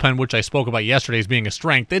bullpen, which I spoke about yesterday as being a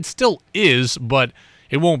strength, it still is, but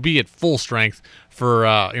it won't be at full strength for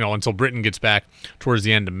until Britton gets back towards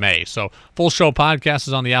the end of May. So full show podcast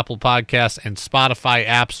is on the Apple Podcasts and Spotify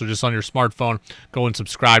apps. So just on your smartphone, go and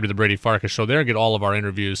subscribe to the Brady Farkas Show there and get all of our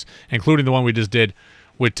interviews, including the one we just did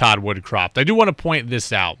with Todd Woodcroft. I do want to point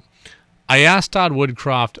this out. I asked Todd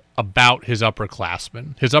Woodcroft about his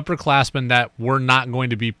upperclassmen that were not going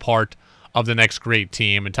to be part of the next great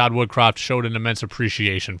team, and Todd Woodcroft showed an immense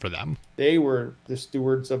appreciation for them. They were the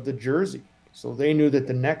stewards of the jersey, so they knew that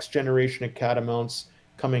the next generation of Catamounts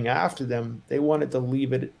coming after them, they wanted to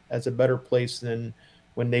leave it as a better place than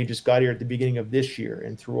when they just got here at the beginning of this year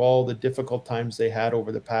and through all the difficult times they had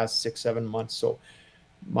over the past 6-7 months. So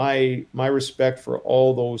my respect for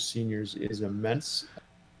all those seniors is immense.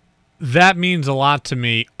 That means a lot to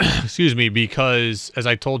me, because as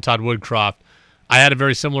I told Todd Woodcroft, I had a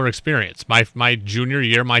very similar experience. My junior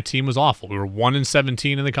year, my team was awful. We were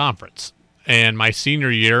 1-17 in the conference. And my senior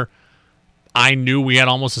year, I knew we had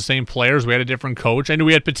almost the same players. We had a different coach. I knew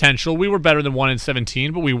we had potential. We were better than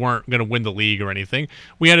 1-17, but we weren't going to win the league or anything.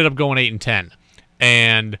 We ended up going 8-10.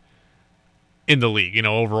 And in the league,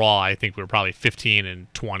 overall, I think we were probably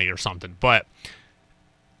 15-20 or something. But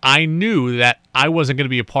I knew that I wasn't going to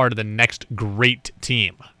be a part of the next great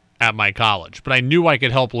team at my college, but I knew I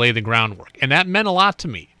could help lay the groundwork, and that meant a lot to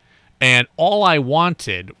me. And all I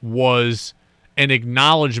wanted was an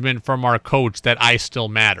acknowledgement from our coach that I still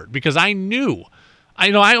mattered, because I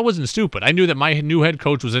wasn't stupid. I knew that my new head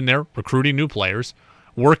coach was in there recruiting new players,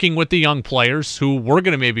 working with the young players who were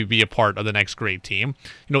going to maybe be a part of the next great team.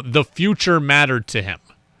 The future mattered to him,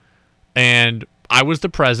 and I was the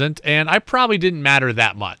present, and I probably didn't matter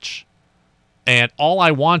that much. And all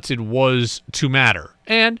I wanted was to matter.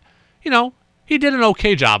 And, he did an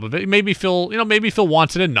okay job of it. It made me feel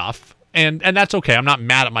wanted enough. And that's okay. I'm not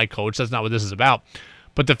mad at my coach. That's not what this is about.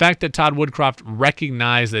 But the fact that Todd Woodcroft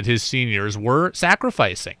recognized that his seniors were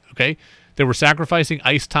sacrificing, okay? They were sacrificing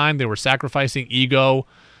ice time. They were sacrificing ego.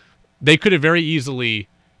 They could have very easily,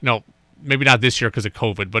 maybe not this year because of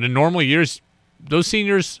COVID, but in normal years, those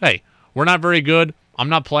seniors, hey, we're not very good. I'm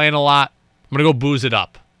not playing a lot. I'm going to go booze it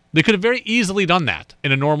up. They could have very easily done that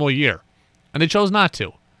in a normal year, and they chose not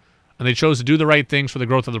to. And they chose to do the right things for the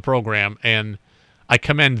growth of the program, and I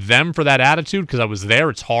commend them for that attitude because I was there.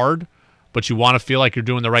 It's hard, but you want to feel like you're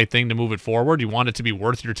doing the right thing to move it forward. You want it to be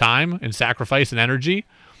worth your time and sacrifice and energy.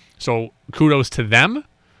 So kudos to them,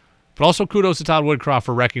 but also kudos to Todd Woodcroft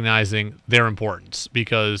for recognizing their importance,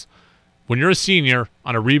 because when you're a senior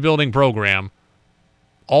on a rebuilding program,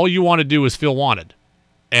 all you want to do is feel wanted,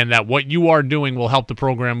 and that what you are doing will help the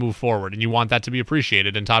program move forward, and you want that to be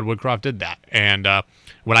appreciated, and Todd Woodcroft did that. And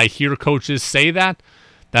when I hear coaches say that,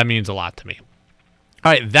 that means a lot to me.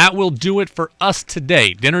 All right, that will do it for us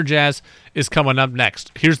today. Dinner Jazz is coming up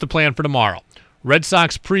next. Here's the plan for tomorrow. Red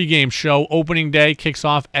Sox pregame show, opening day, kicks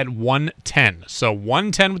off at 1:10. So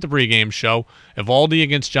 1:10 with the pregame show, Evaldi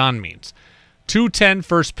against John Means. 2:10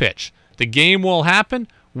 first pitch. The game will happen.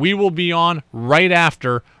 We will be on right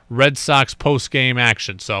after Red Sox post-game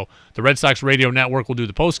action. So the Red Sox radio network will do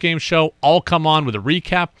the post-game show. I'll come on with a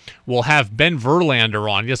recap. We'll have Ben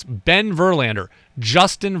Verlander on. Yes, Ben Verlander,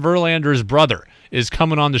 Justin Verlander's brother, is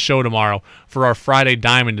coming on the show tomorrow for our Friday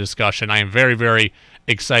Diamond discussion. I am very, very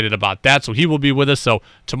excited about that. So he will be with us. So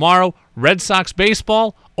tomorrow, Red Sox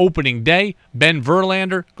baseball, opening day, Ben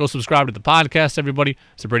Verlander. Go subscribe to the podcast, everybody.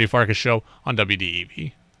 It's the Brady Farkas Show on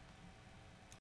WDEV.